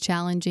really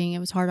challenging. It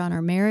was hard on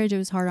our marriage. It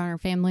was hard on our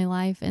family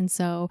life, and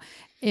so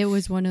it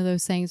was one of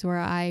those things where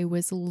I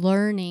was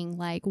learning,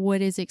 like,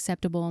 what is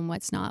acceptable and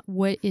what's not,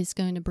 what is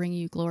going to bring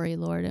you glory,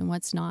 Lord, and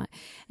what's not.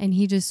 And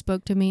he just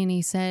spoke to me, and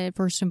he said,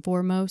 first and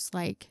foremost,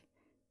 like,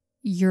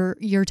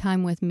 your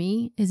time with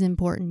me is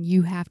important.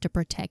 You have to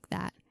protect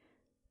that.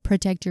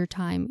 Protect your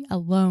time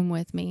alone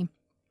with me.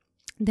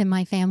 than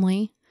my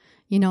family.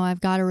 You know,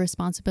 I've got a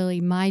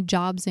responsibility. My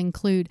jobs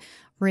include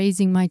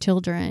raising my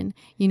children,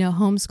 you know,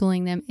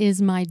 homeschooling them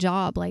is my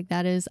job. Like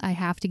that is, I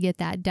have to get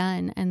that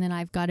done. And then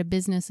I've got a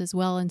business as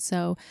well. And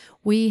so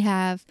we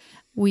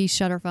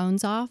shut our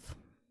phones off.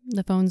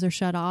 The phones are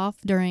shut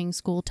off during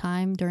school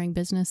time, during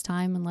business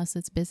time, unless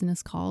it's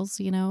business calls,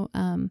 you know.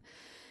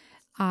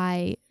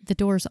 The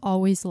door's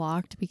always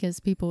locked because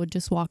people would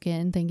just walk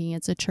in thinking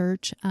it's a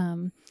church.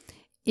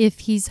 If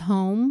he's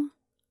home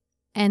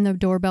and the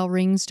doorbell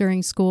rings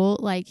during school,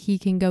 like he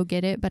can go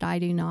get it, but I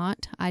do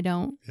not. I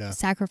don't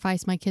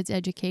sacrifice my kids'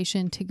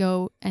 education to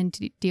go and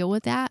to deal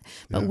with that.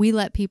 But we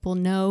let people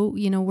know,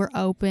 you know, we're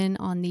open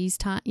on these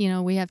times. You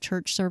know, we have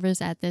church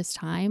service at this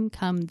time.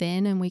 Come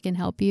then and we can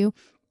help you.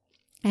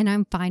 And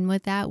I'm fine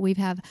with that. We've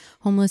had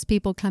homeless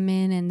people come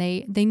in and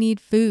they need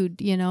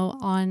food, you know,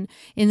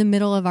 in the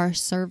middle of our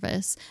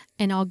service.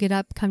 And I'll get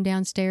up, come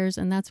downstairs,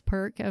 and that's a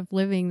perk of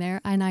living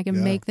there. And I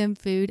can make them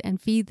food and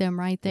feed them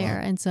right there.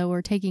 Wow. And so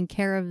we're taking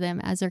care of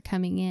them as they're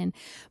coming in.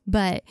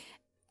 But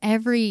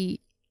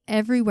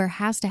everywhere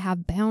has to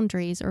have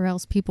boundaries, or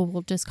else people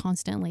will just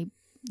constantly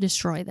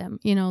destroy them.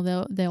 You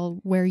know, they'll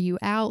wear you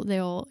out.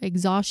 They'll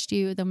exhaust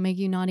you. They'll make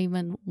you not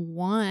even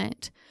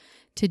want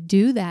to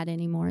do that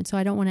anymore. And so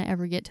I don't want to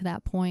ever get to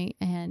that point.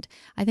 And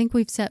I think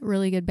we've set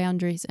really good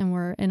boundaries, and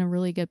we're in a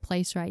really good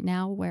place right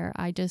now where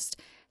I just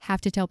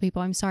have to tell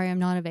people, I'm sorry, I'm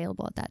not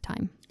available at that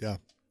time. Yeah.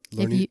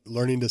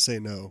 Learning to say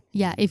no.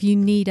 Yeah. If you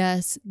need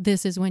us,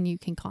 this is when you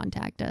can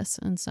contact us.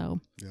 And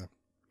so. Yeah,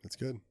 that's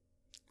good.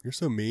 You're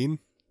so mean.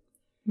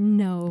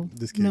 No.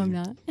 Just kidding. No, I'm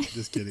not.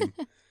 Just kidding.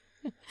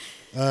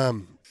 I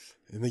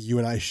think you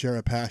and I share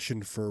a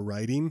passion for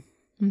writing.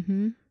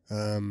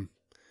 Mm-hmm.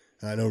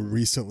 I know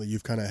recently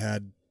you've kind of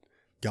had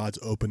God's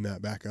opened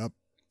that back up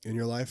in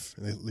your life,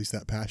 at least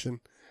that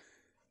passion.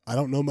 I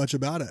don't know much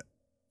about it.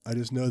 I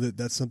just know that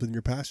that's something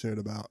you're passionate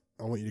about.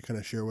 I want you to kind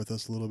of share with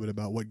us a little bit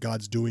about what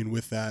God's doing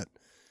with that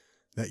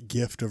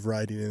gift of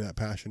writing and that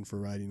passion for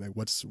writing. Like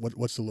what's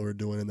the Lord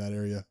doing in that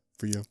area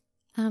for you?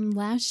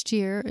 Last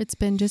year, it's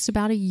been just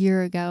about a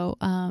year ago,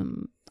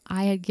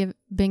 I had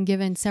been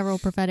given several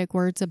prophetic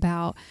words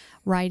about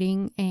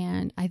writing,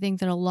 and I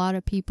think that a lot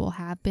of people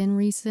have been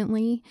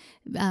recently,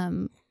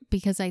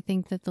 because I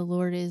think that the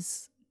Lord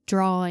is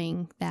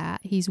drawing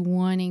that. He's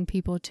wanting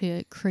people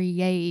to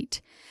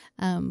create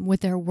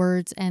with their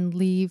words and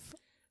leave,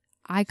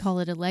 I call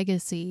it a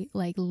legacy,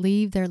 like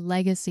leave their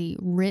legacy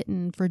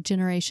written for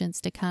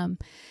generations to come.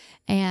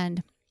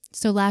 And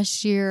so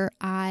last year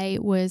I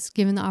was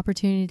given the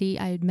opportunity.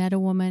 I had met a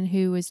woman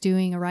who was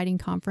doing a writing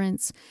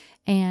conference,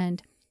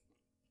 and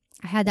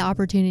I had the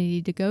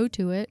opportunity to go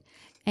to it,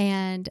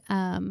 and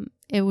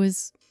it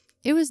was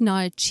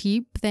not a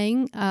cheap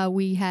thing.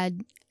 We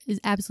had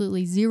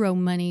absolutely zero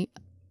money,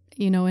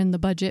 you know, in the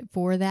budget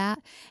for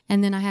that,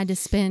 and then I had to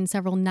spend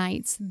several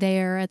nights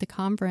there at the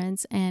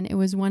conference, and it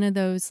was one of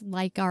those,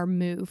 like our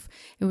move.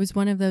 It was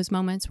one of those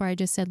moments where I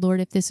just said,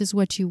 Lord, if this is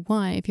what you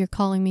want, if you're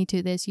calling me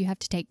to this, you have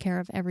to take care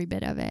of every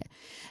bit of it.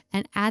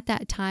 And at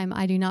that time,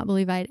 I do not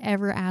believe I'd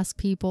ever asked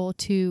people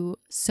to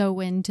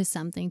sow into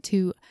something,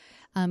 to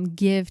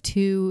give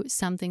to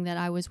something that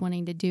I was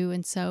wanting to do.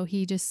 And so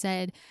he just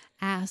said,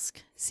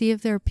 ask, see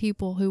if there are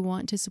people who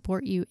want to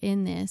support you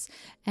in this.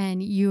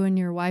 And you and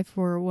your wife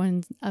were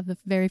one of the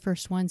very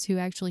first ones who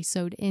actually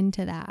sowed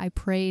into that. I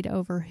prayed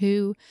over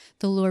who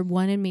the Lord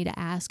wanted me to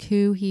ask,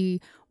 who he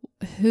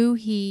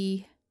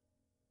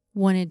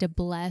wanted to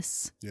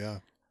bless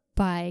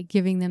by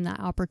giving them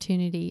that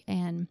opportunity.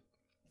 And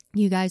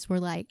you guys were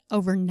like,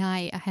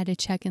 overnight, I had a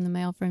check in the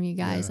mail from you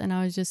guys. And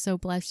I was just so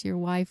blessed. Your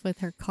wife with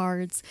her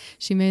cards,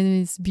 she made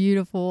this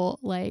beautiful,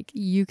 like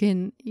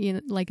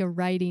like a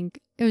writing.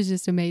 It was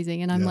just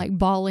amazing. And I'm like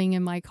bawling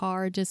in my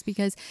car just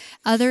because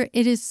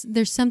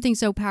there's something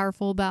so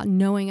powerful about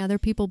knowing other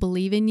people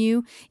believe in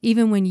you,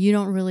 even when you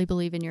don't really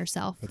believe in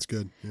yourself. That's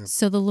good. Yeah.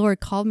 So the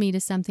Lord called me to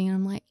something, and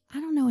I'm like, I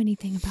don't know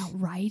anything about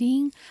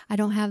writing. I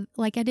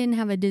didn't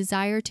have a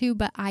desire to,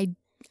 but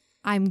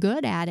I'm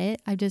good at it.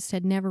 I just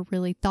had never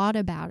really thought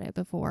about it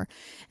before.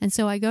 And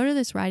so I go to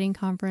this writing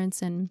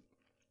conference, and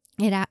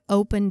it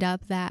opened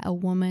up that a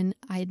woman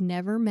I had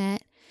never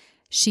met,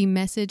 she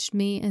messaged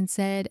me and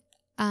said,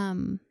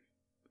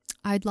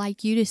 I'd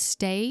like you to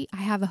stay. I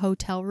have a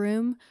hotel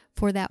room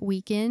for that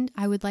weekend.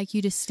 I would like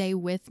you to stay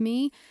with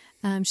me.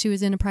 She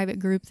was in a private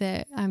group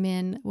that I'm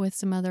in with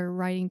some other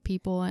writing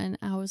people. And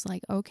I was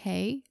like,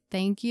 okay,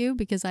 thank you,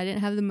 because I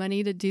didn't have the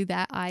money to do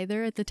that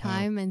either at the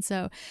time. And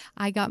so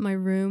I got my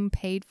room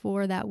paid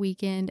for that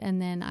weekend,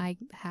 and then I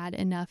had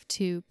enough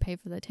to pay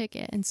for the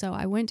ticket. And so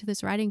I went to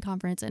this writing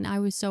conference, and I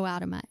was so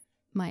out of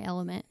my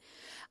element.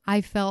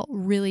 I felt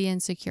really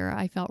insecure.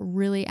 I felt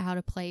really out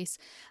of place.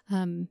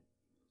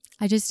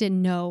 I just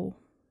didn't know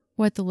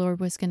what the Lord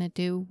was going to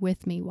do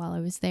with me while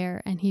I was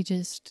there. And he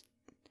just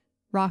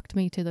rocked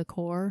me to the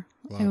core.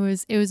 Wow.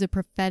 It was a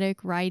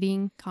prophetic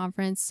writing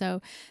conference.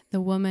 So the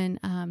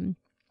woman,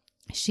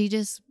 she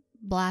just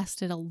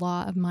blasted a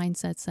lot of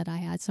mindsets that I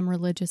had, some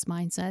religious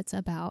mindsets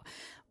about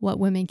what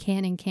women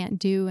can and can't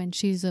do. And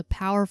she's a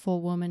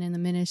powerful woman in the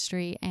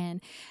ministry.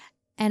 And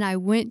And I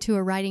went to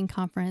a writing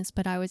conference,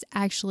 but I was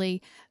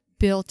actually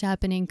built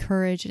up and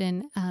encouraged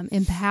and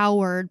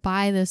empowered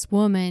by this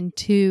woman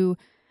to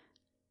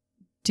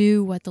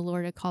do what the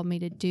Lord had called me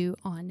to do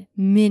on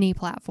many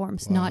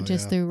platforms, not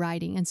just through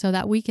writing. And so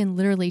that weekend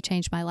literally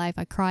changed my life.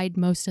 I cried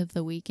most of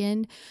the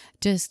weekend,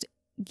 just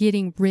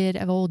getting rid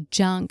of old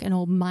junk and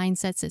old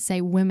mindsets that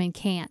say women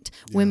can't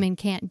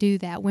do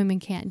that, women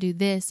can't do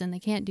this, and they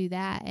can't do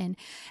that. And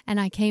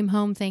I came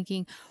home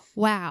thinking,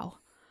 wow,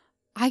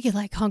 I could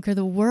like conquer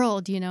the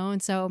world,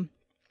 And so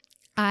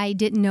I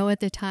didn't know at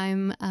the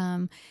time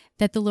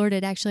that the Lord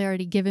had actually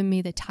already given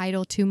me the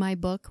title to my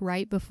book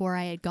right before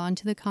I had gone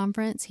to the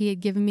conference. He had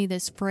given me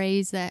this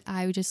phrase that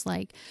I just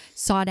like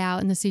sought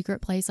out in the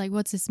secret place. Like,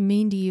 what's this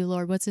mean to you,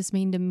 Lord? What's this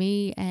mean to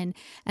me? And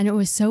it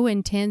was so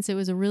intense. It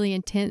was a really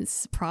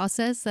intense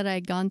process that I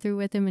had gone through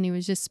with him, and he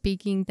was just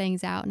speaking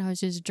things out, and I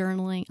was just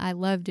journaling. I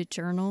love to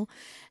journal,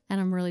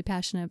 and I'm really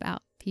passionate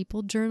about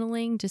people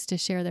journaling just to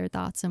share their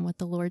thoughts and what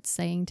the Lord's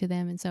saying to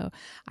them. And so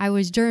I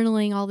was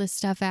journaling all this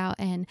stuff out,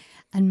 and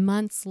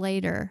months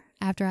later,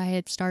 after I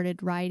had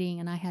started writing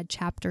and I had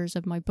chapters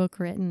of my book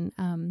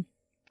written,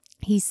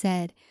 he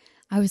said,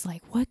 I was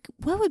like, what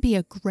would be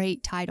a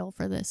great title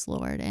for this,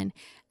 Lord? And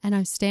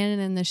I'm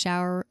standing in the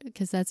shower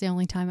because that's the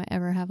only time I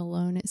ever have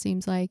alone, it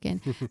seems like.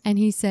 And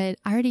he said,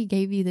 I already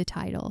gave you the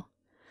title.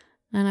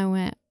 And I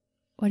went,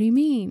 what do you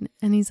mean?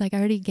 And he's like, I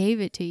already gave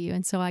it to you.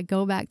 And so I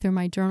go back through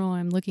my journal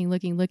and I'm looking,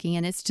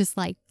 and it's just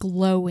like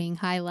glowing,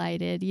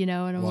 highlighted, and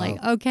I'm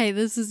like, okay,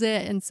 this is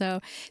it. And so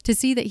to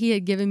see that he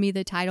had given me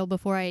the title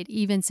before I had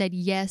even said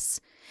yes,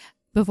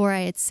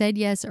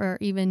 or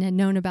even had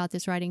known about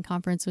this writing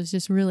conference was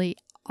just really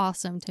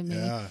awesome to me.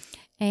 Yeah.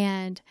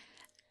 And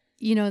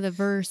the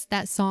verse,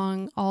 that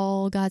song,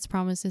 all God's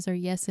promises are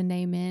yes and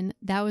amen.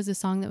 That was a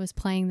song that was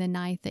playing the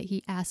night that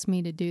he asked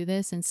me to do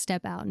this and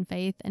step out in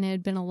faith. And it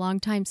had been a long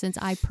time since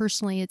I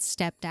personally had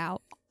stepped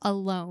out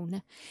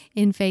alone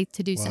in faith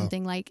to do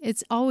something. Like,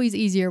 it's always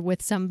easier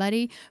with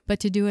somebody, but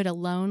to do it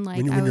alone,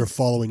 like when you're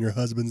following your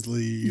husband's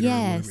lead. Yes.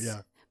 Or whatever,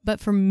 yeah. But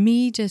for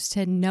me, just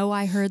to know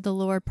I heard the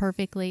Lord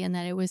perfectly and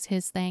that it was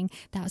his thing,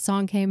 that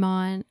song came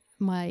on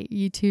my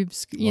YouTube,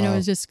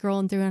 was just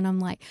scrolling through, and I'm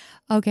like,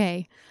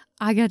 okay,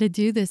 I got to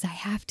do this. I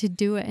have to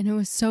do it. And it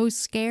was so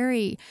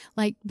scary.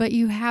 Like, but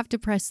you have to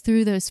press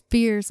through those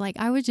fears. Like,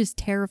 I was just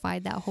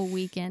terrified that whole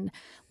weekend.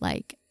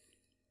 Like,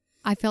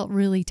 I felt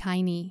really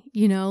tiny,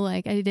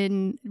 like I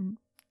didn't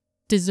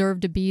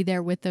deserve to be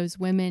there with those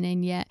women.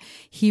 And yet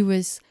he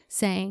was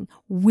saying,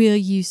 will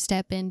you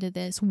step into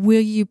this?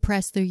 Will you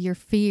press through your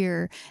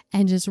fear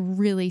and just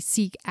really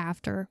seek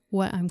after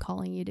what I'm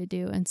calling you to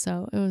do? And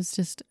so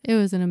it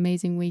was an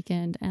amazing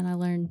weekend. And I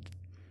learned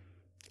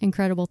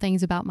incredible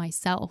things about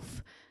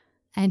myself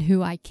and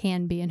who I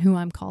can be and who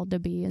I'm called to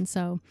be. And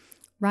so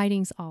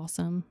writing's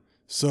awesome.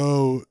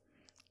 So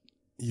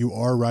you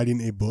are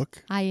writing a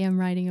book? I am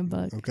writing a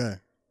book. Okay.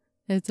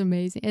 It's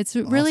amazing. It's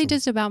really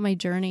just about my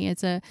journey.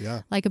 It's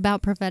like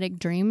about prophetic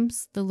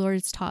dreams. The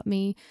Lord's taught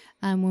me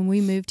when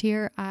we moved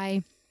here.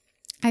 I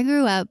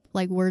grew up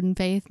like Word and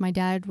Faith. My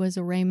dad was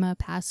a Rhema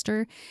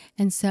pastor.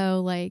 And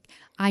so like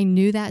I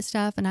knew that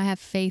stuff, and I have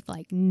faith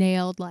like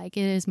nailed, like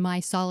it is my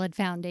solid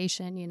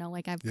foundation,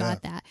 like I've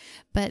got that.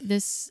 But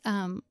this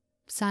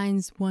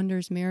signs,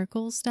 wonders,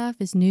 miracles stuff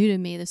is new to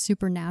me. The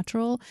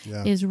supernatural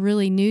is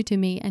really new to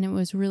me. And it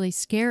was really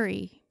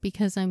scary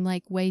because I'm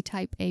like way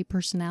type A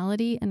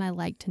personality, and I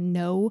like to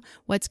know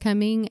what's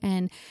coming.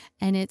 And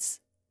it's,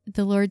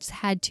 the Lord's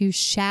had to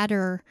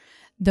shatter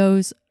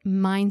those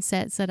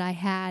mindsets that I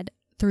had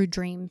through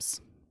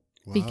dreams,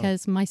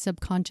 because my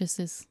subconscious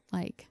is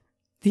like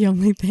the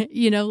only thing,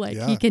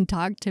 he can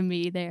talk to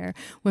me there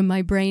when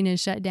my brain is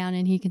shut down,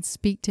 and he can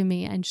speak to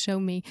me and show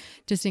me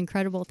just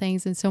incredible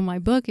things. And so my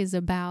book is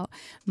about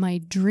my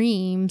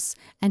dreams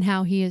and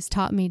how he has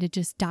taught me to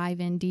just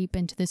dive in deep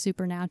into the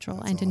supernatural.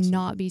 That's awesome. To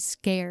not be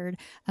scared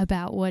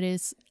about what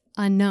is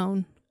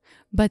unknown,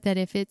 but that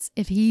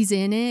if he's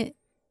in it,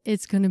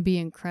 it's going to be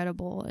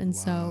incredible. And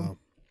so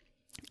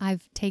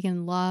I've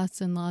taken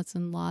lots and lots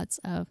and lots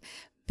of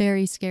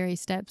very scary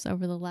steps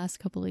over the last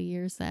couple of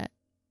years that,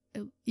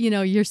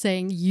 you're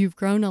saying you've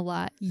grown a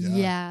lot.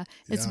 Yeah,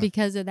 it's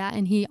because of that.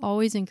 And he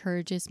always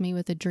encourages me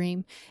with a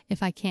dream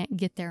if I can't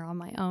get there on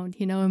my own,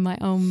 in my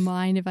own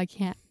mind. If I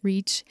can't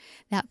reach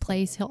that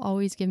place, he'll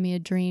always give me a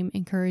dream,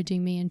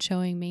 encouraging me and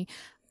showing me,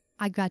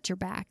 I got your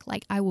back.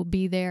 Like, I will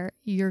be there.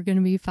 You're going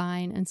to be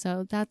fine. And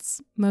so that's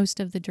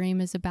most of the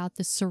dream is about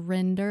the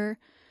surrender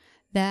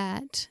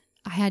that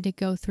I had to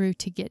go through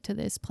to get to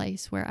this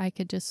place where I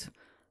could just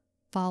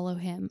follow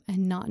him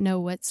and not know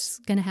what's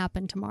going to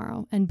happen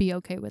tomorrow and be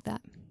okay with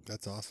that.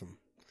 That's awesome.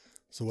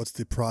 So what's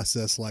the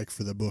process like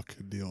for the book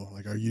deal?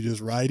 Like, are you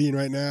just writing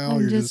right now?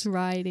 I'm just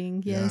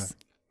writing. Yes.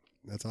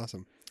 Yeah, that's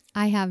awesome.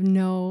 I have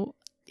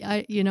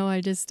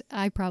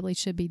I probably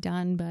should be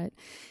done, but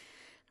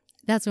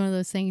that's one of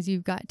those things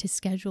you've got to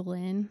schedule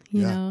in,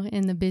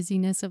 in the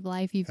busyness of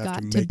life. You've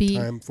got to be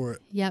time for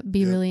it.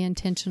 Be really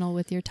intentional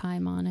with your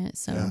time on it.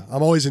 So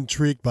I'm always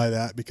intrigued by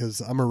that because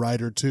I'm a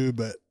writer too,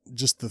 but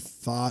just the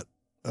thought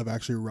of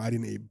actually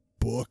writing a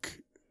book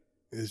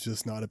is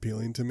just not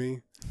appealing to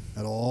me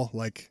at all.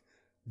 Like,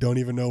 don't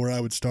even know where I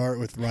would start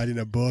with writing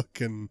a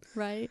book. And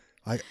right.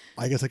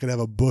 I guess I could have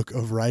a book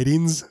of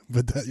writings,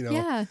 but that,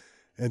 Yeah.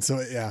 And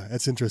so, yeah,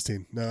 that's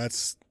interesting. No,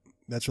 that's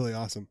really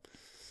awesome.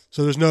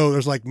 So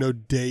there's like no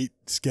date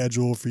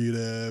schedule for you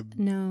to,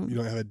 No, you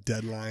don't have a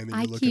deadline that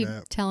I you're looking keep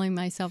at. telling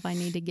myself I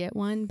need to get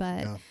one,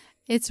 but Yeah.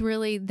 it's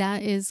really,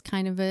 that is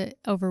kind of a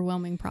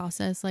overwhelming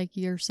process. Like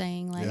you're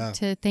saying, like Yeah.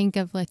 to think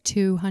of a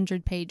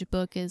 200-page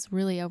book is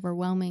really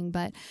overwhelming.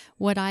 But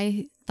what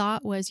I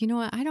thought was, you know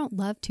what? I don't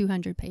love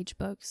 200-page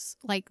books.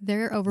 Like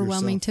they're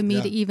overwhelming to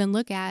me to even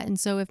look at. And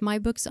so if my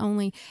book's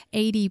only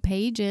 80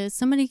 pages,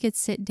 somebody could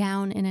sit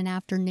down in an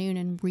afternoon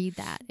and read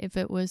that if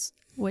it was,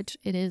 which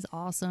it is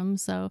awesome.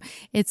 So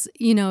it's,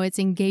 it's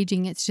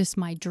engaging. It's just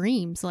my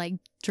dreams. Like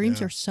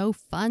dreams are so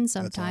fun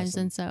sometimes.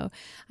 Awesome. And so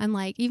I'm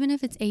like, even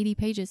if it's 80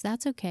 pages,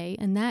 that's okay.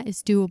 And that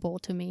is doable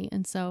to me.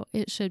 And so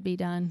it should be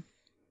done.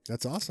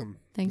 That's awesome.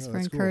 Thanks for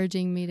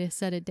encouraging me to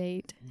set a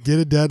date. Get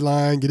a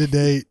deadline, get a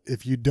date.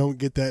 If you don't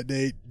get that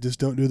date, just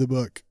don't do the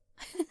book.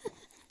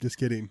 Just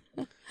kidding.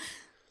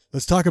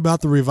 Let's talk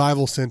about the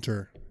Revival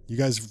Center. You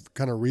guys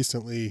kind of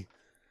recently,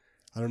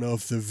 I don't know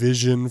if the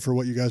vision for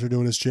what you guys are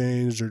doing has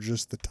changed or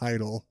just the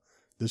title,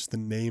 just the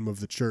name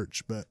of the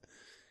church, but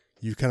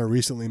you kind of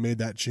recently made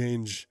that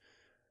change,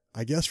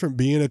 I guess, from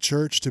being a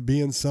church to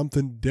being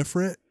something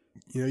different.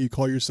 You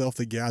call yourself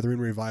the Gathering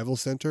Revival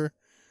Center.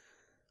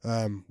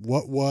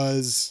 What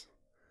was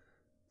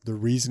the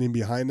reasoning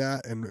behind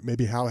that, and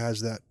maybe how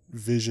has that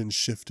vision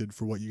shifted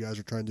for what you guys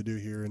are trying to do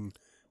here in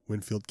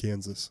Winfield,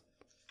 Kansas?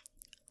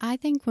 I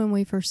think when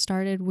we first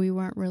started, we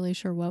weren't really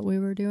sure what we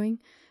were doing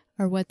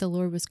or what the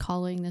Lord was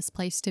calling this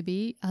place to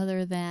be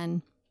other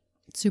than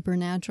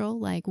supernatural.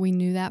 Like we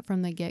knew that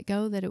from the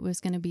get-go that it was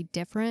going to be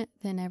different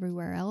than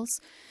everywhere else.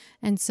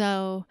 And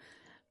so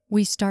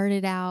we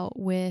started out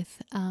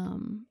with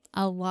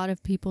a lot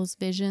of people's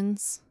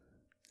visions.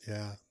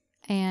 Yeah.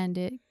 And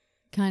it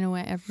kind of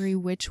went every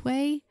which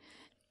way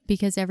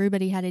because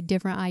everybody had a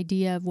different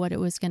idea of what it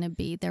was going to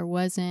be. There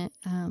wasn't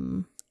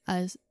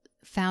a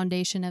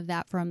foundation of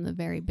that from the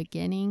very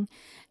beginning.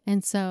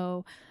 And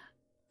so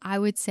I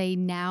would say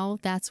now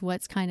that's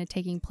what's kind of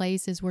taking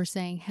place is we're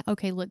saying,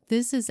 okay, look,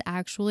 this is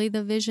actually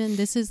the vision.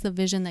 This is the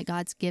vision that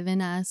God's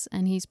given us,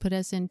 and he's put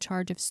us in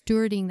charge of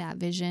stewarding that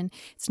vision.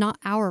 It's not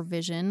our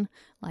vision.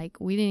 Like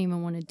we didn't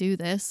even want to do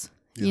this,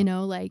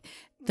 like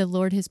the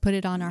Lord has put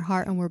it on our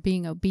heart and we're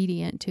being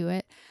obedient to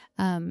it.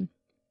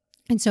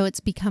 And so it's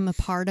become a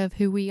part of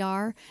who we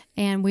are.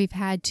 And we've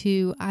had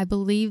to, I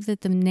believe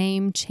that the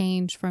name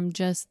changed from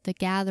just the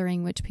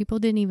gathering, which people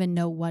didn't even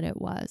know what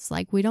it was.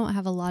 Like we don't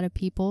have a lot of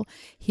people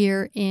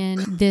here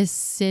in this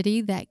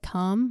city that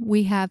come.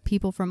 We have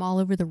people from all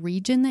over the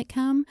region that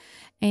come.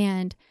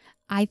 And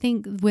I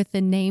think with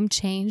the name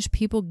change,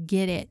 people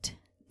get it.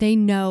 They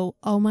know,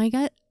 oh my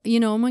God,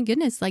 oh my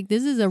goodness, like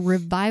this is a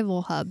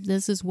revival hub.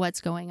 This is what's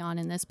going on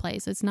in this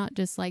place. It's not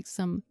just like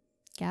some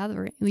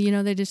gathering,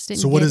 they just didn't.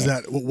 So what is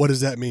that? What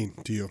does that mean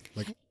to you?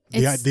 Like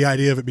the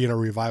idea of it being a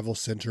revival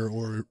center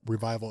or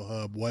revival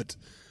hub, what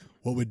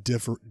would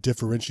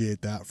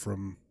differentiate that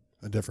from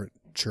a different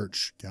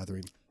church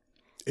gathering?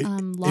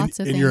 Lots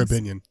of things. In your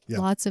opinion. Yeah.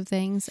 Lots of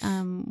things.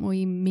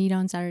 We meet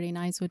on Saturday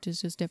nights, which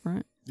is just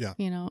different. Yeah.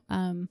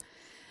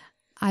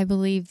 I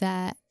believe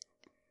that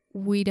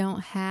we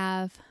don't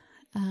have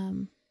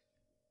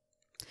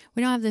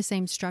the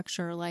same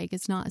structure. Like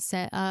it's not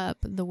set up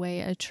the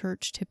way a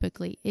church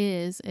typically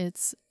is.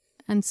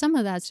 And some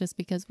of that's just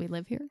because we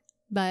live here,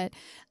 but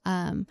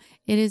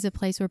it is a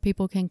place where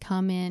people can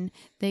come in,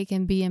 they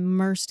can be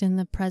immersed in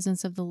the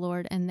presence of the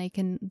Lord, and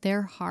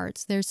their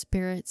hearts, their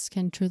spirits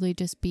can truly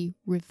just be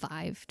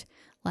revived.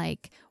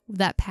 Like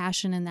that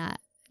passion and that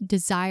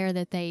desire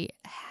that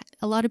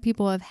a lot of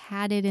people have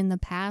had it in the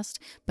past,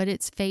 but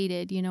it's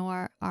faded.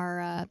 Our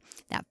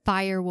that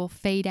fire will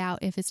fade out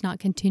if it's not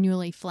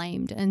continually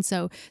flamed. And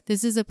so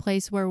this is a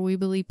place where we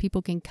believe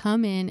people can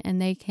come in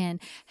and they can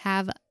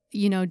have,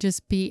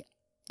 just be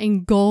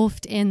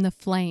engulfed in the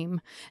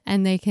flame,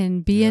 and they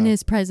can be in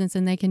his presence,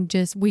 and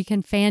we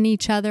can fan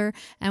each other,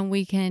 and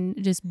we can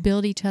just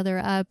build each other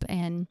up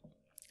and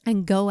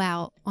go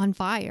out on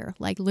fire,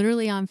 like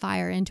literally on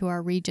fire into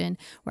our region,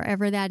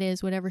 wherever that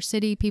is, whatever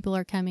city people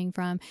are coming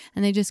from,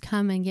 and they just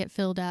come and get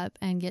filled up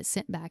and get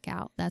sent back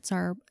out. That's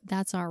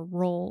our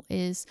role,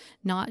 is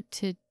not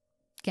to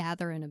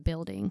gather in a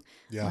building.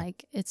 Yeah.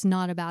 Like it's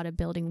not about a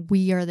building.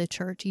 We are the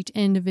church. Each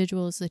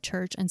individual is the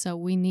church. And so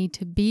we need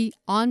to be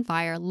on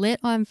fire, lit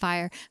on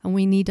fire, and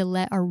we need to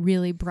let a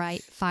really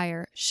bright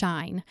fire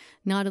shine,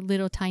 not a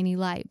little tiny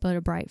light, but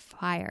a bright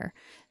fire.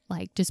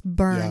 Like just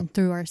burn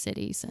through our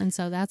cities. And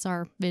so that's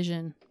our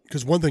vision.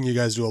 Because one thing you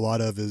guys do a lot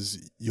of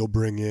is you'll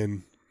bring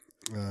in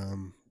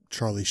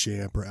Charlie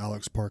Shamp or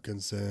Alex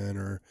Parkinson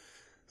or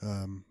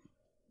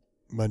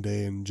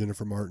Monday and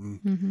Jennifer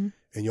Martin,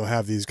 and you'll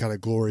have these kind of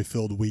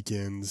glory-filled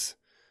weekends.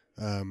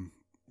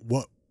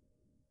 What,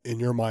 in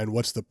your mind,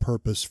 what's the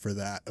purpose for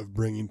that, of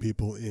bringing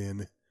people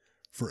in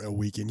for a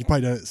weekend? You've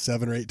probably done it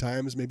 7 or 8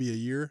 times, maybe a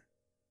year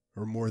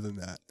or more than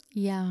that.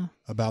 Yeah.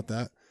 About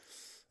that.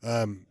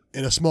 in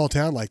a small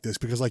town like this,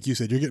 because like you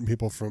said, you're getting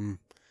people from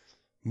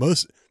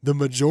the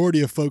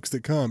majority of folks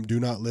that come do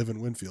not live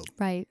in Winfield.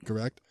 Right.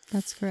 Correct?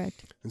 That's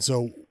correct. And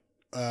so,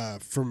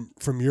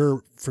 from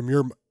your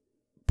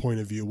point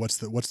of view, what's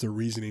the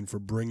reasoning for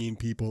bringing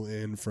people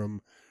in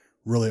from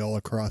really all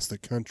across the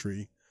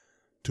country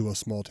to a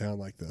small town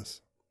like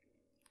this?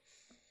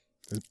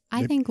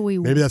 I think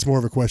maybe that's more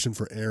of a question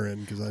for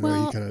Aaron, because I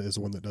know he kind of is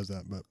the one that does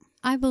that. But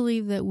I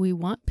believe that we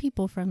want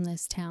people from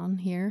this town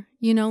here.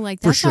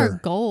 That's our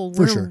goal.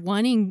 We're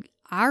wanting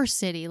our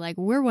city,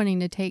 we're wanting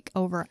to take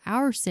over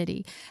our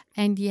city,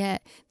 and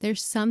yet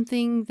there's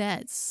something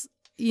that's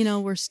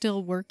we're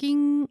still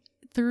working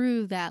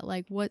through that,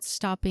 what's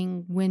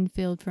stopping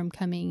Winfield from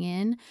coming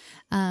in.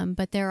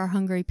 But there are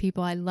hungry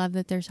people. I love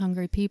that there's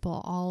hungry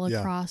people all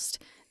across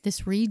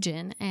this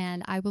region.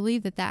 And I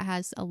believe that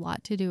has a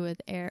lot to do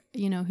with,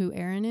 who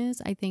Aaron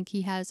is. I think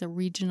he has a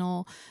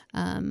regional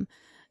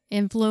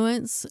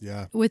influence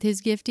with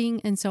his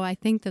gifting. And so I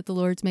think that the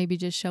Lord's maybe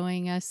just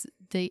showing us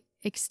the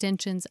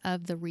extensions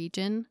of the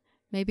region.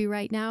 Maybe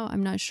right now,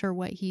 I'm not sure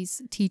what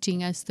he's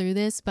teaching us through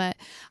this, but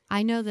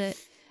I know that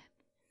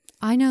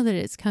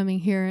it's coming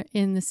here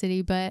in the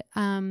city, but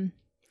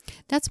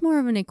that's more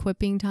of an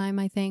equipping time,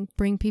 I think.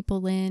 Bring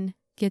people in,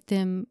 get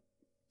them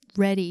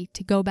ready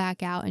to go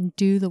back out and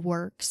do the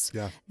works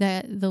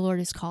that the Lord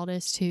has called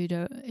us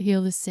to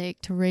heal the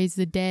sick, to raise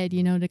the dead,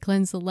 to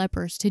cleanse the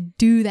lepers, to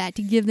do that,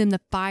 to give them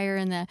the fire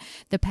and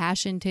the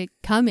passion to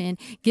come in,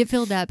 get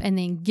filled up, and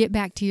then get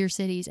back to your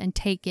cities and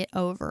take it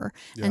over.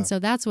 Yeah. And so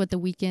that's what the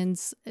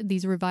weekends,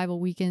 these revival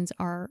weekends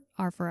are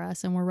for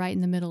us. And we're right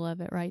in the middle of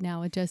it right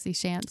now with Jesse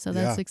Shamp. So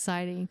that's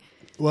exciting.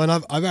 Well,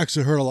 and I've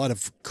actually heard a lot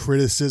of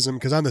criticism,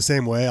 because I'm the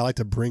same way. I like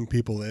to bring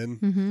people in.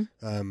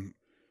 Mm-hmm.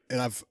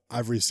 And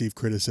I've received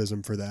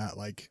criticism for that.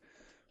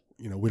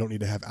 We don't need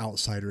to have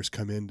outsiders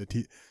come in to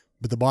teach.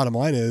 But the bottom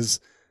line is,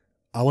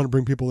 I want to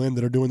bring people in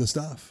that are doing the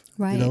stuff.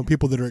 Right.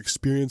 People that are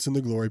experiencing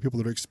the glory, people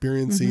that are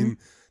experiencing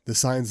the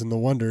signs and the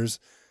wonders.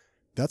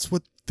 That's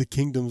what the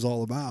kingdom's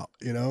all about,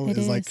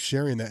 is like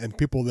sharing that. And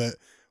people that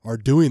are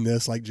doing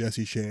this, like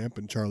Jesse Shamp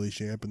and Charlie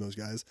Shamp and those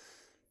guys,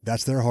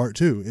 that's their heart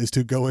too, is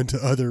to go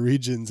into other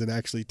regions and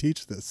actually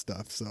teach this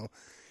stuff. So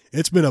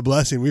it's been a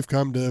blessing. We've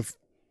come to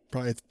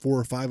probably 4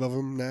 or 5 of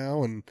them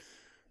now, and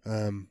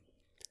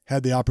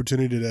had the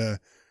opportunity to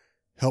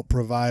help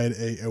provide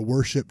a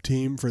worship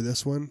team for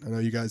this one. I know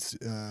you guys,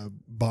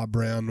 Bob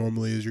Brown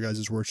normally is your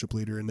guys' worship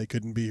leader, and they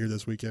couldn't be here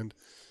this weekend.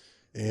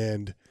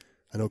 And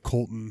I know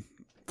Colton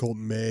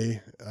May,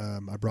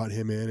 I brought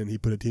him in, and he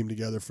put a team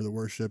together for the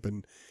worship,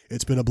 and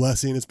it's been a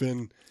blessing. It's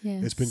been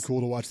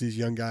cool to watch these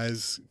young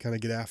guys kind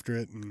of get after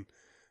it, and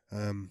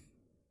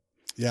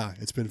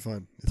it's been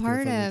fun. It's been a fun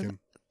weekend.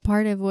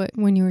 Part of what,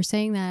 when you were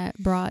saying that,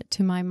 brought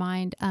to my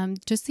mind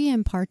just the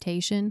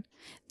impartation.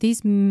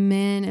 These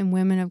men and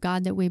women of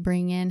God that we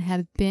bring in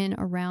have been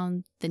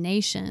around the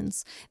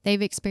nations. They've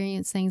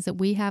experienced things that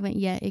we haven't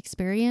yet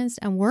experienced,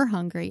 and we're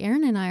hungry.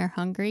 Aaron and I are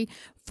hungry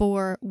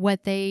for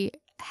what they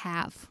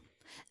have.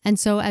 And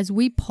so as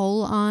we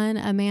pull on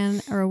a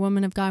man or a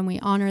woman of God and we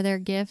honor their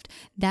gift,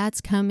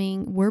 that's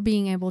coming. We're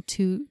being able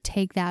to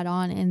take that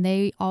on. And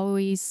they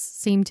always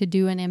seem to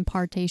do an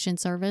impartation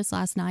service.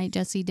 Last night,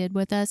 Jesse did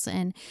with us,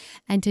 and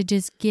to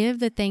just give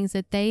the things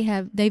that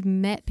they've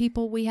met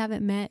people we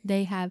haven't met.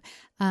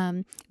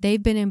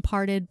 They've been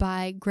imparted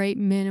by great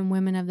men and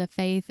women of the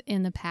faith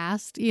in the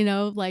past,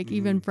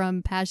 even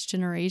from past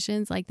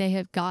generations, they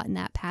have gotten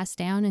that passed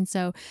down. And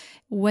so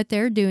what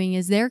they're doing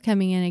is they're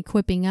coming in,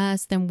 equipping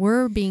us, then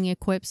we're being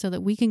equipped so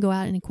that we can go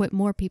out and equip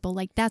more people.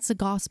 That's the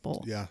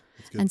gospel. Yeah.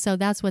 That's good. And so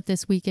that's what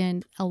this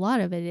weekend, a lot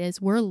of it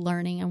is. We're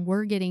learning and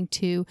we're getting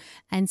to,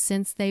 and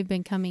since they've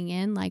been coming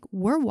in,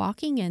 we're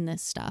walking in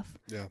this stuff,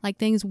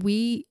 things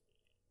we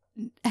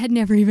had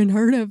never even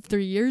heard of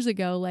 3 years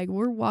ago.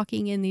 We're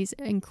walking in these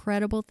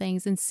incredible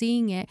things and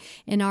seeing it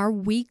in our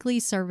weekly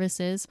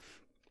services,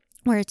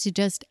 where it's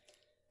just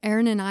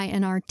Aaron and I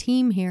and our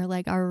team here,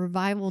 our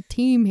revival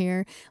team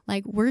here,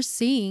 we're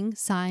seeing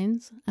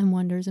signs and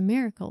wonders and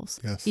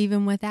miracles,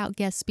 even without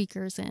guest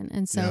speakers in.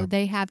 And so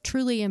they have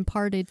truly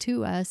imparted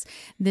to us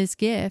this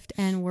gift,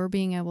 and we're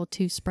being able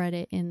to spread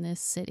it in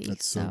this city.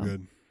 That's so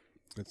good.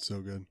 That's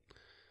so good.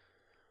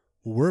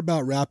 Well, we're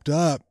about wrapped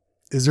up.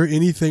 Is there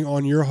anything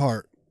on your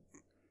heart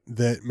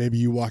that maybe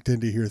you walked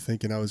into here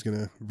thinking I was going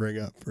to bring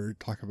up or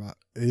talk about?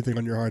 Anything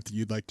on your heart that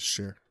you'd like to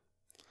share?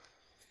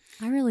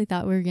 I really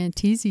thought we were going to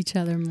tease each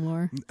other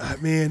more.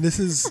 Man,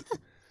 there's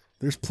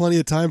plenty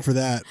of time for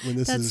that when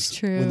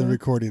when the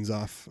recording's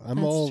off.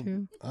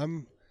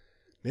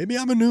 Maybe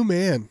I'm a new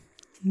man.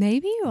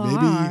 Maybe you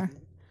are.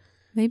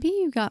 Maybe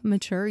you got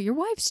mature. Your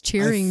wife's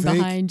cheering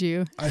behind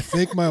you. I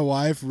think my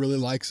wife really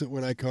likes it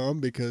when I come,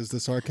 because the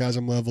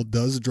sarcasm level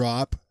does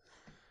drop.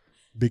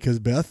 Because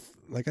Beth,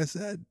 like I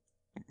said,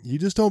 you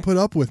just don't put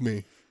up with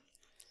me.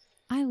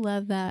 I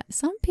love that.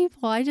 Some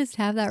people I just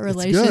have that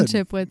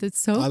relationship with. It's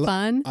so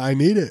fun. I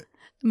need it.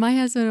 My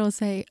husband will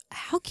say,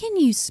 "How can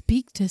you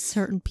speak to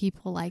certain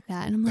people like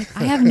that?" And I'm like,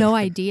 I have no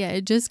idea.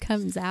 It just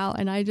comes out.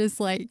 And I just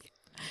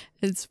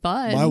It's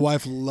fun. My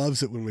wife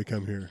loves it when we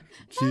come here.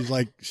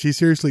 She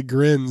seriously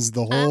grins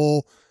the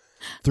whole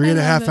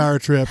 3.5 hour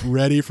trip,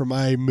 ready for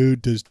my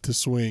mood to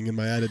swing and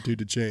my attitude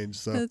to change.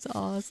 So that's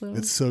awesome.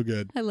 It's so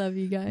good. I love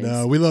you guys.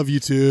 No, we love you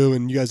too.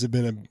 And you guys have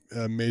been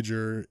a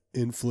major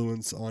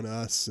influence on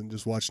us, and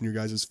just watching your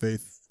guys'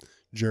 faith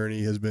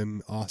journey has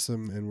been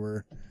awesome. And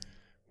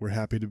we're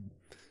happy to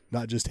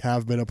not just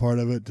have been a part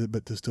of it,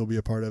 but to still be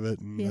a part of it.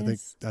 And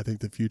Yes. I think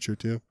the future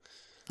too.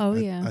 Oh,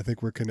 yeah. I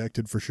think we're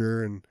connected for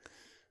sure. And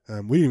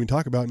we didn't even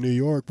talk about New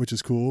York, which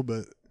is cool,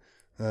 but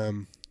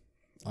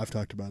I've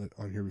talked about it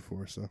on here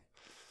before. So,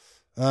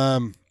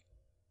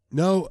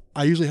 no,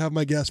 I usually have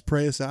my guests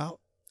pray us out.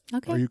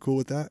 Okay. Are you cool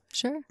with that?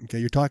 Sure. Okay,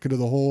 you're talking to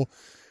the whole.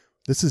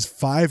 This is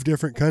 5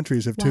 different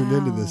countries have tuned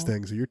into this Wow.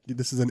 thing. So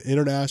this is an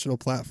international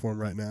platform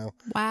right now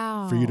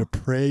Wow. for you to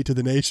pray to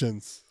the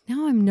nations.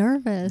 Now I'm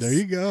nervous. There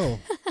you go.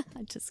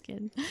 I'm just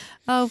kidding.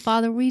 Oh,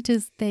 Father, we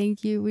just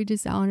thank you. We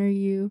just honor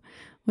you.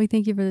 We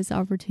thank you for this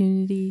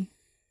opportunity.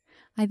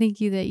 I thank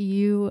you that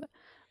you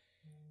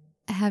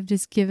have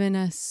just given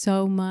us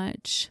so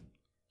much.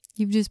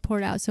 You've just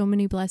poured out so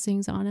many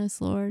blessings on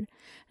us, Lord.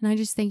 And I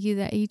just thank you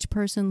that each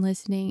person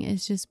listening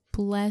is just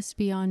blessed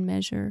beyond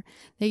measure,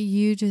 that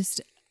you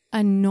just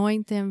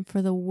anoint them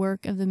for the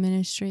work of the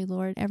ministry,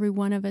 Lord. Every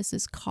one of us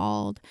is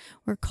called.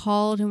 We're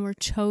called and we're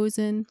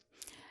chosen.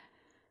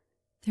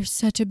 There's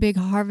such a big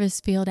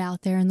harvest field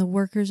out there, and the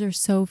workers are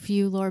so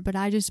few, Lord. But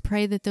I just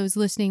pray that those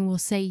listening will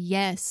say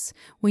yes.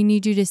 We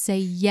need you to say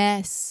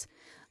yes.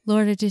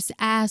 Lord, I just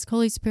ask,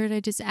 Holy Spirit, I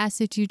just ask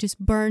that you just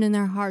burn in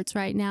their hearts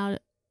right now,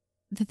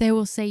 that they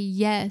will say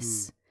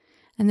yes,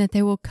 and that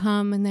they will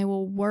come and they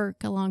will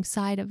work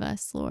alongside of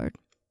us, Lord.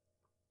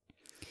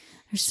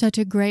 There's such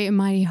a great and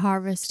mighty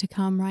harvest to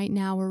come right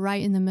now. We're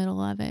right in the middle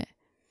of it.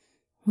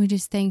 We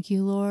just thank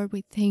you, Lord.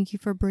 We thank you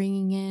for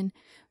bringing in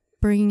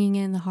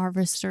the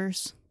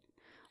harvesters.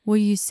 Will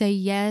you say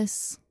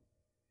yes?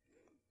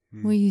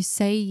 Will you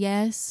say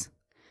yes?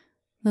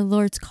 The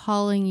Lord's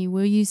calling you.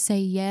 Will you say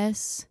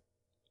yes?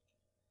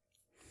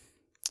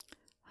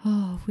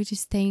 Oh, we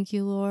just thank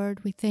you,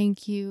 Lord. We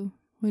thank you.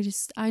 I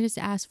just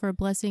ask for a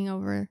blessing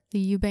over the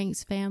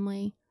Eubanks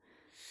family.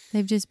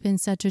 They've just been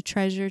such a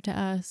treasure to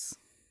us.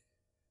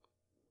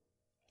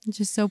 I'm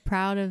just so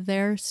proud of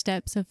their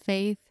steps of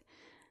faith.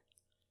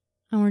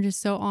 And we're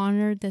just so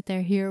honored that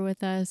they're here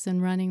with us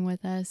and running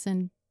with us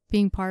and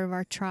being part of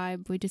our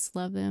tribe. We just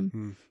love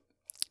them.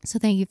 So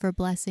thank you for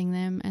blessing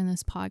them and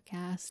this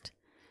podcast.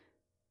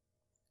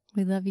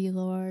 We love you,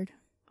 Lord.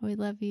 We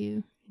love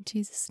you. In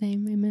Jesus'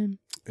 name, amen.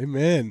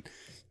 Amen.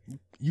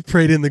 You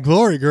prayed in the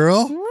glory,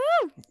 girl.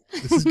 Woo!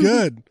 This is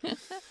good.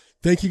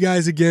 Thank you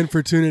guys again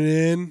for tuning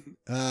in.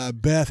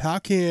 Beth,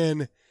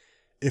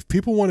 if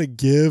people want to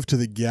give to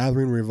the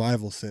Gathering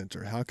Revival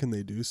Center, how can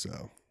they do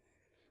so?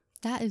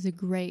 That is a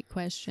great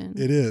question.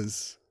 It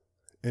is.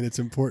 And it's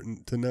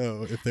important to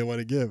know if they want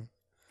to give.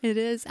 It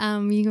is.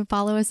 You can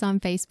follow us on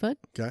Facebook,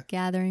 Okay.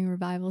 Gathering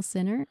Revival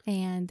Center,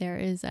 and there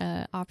is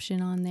an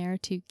option on there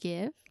to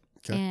give.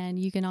 Okay. And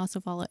you can also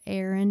follow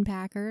Aaron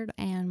Packard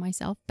and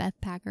myself, Beth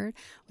Packard.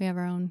 We have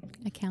our own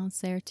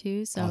accounts there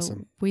too. So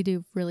Awesome. We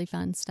do really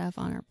fun stuff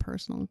on our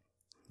personal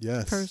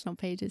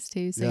pages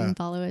too. So you can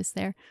follow us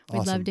there.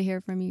 We'd love to hear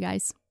from you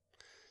guys.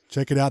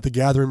 Check it out, the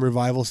Gathering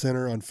Revival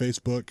Center on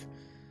Facebook.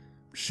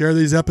 Share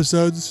these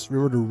episodes.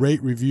 Remember to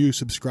rate, review,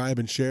 subscribe,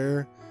 and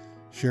share.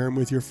 Share them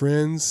with your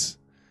friends.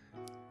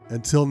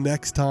 Until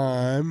next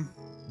time,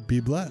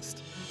 be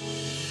blessed.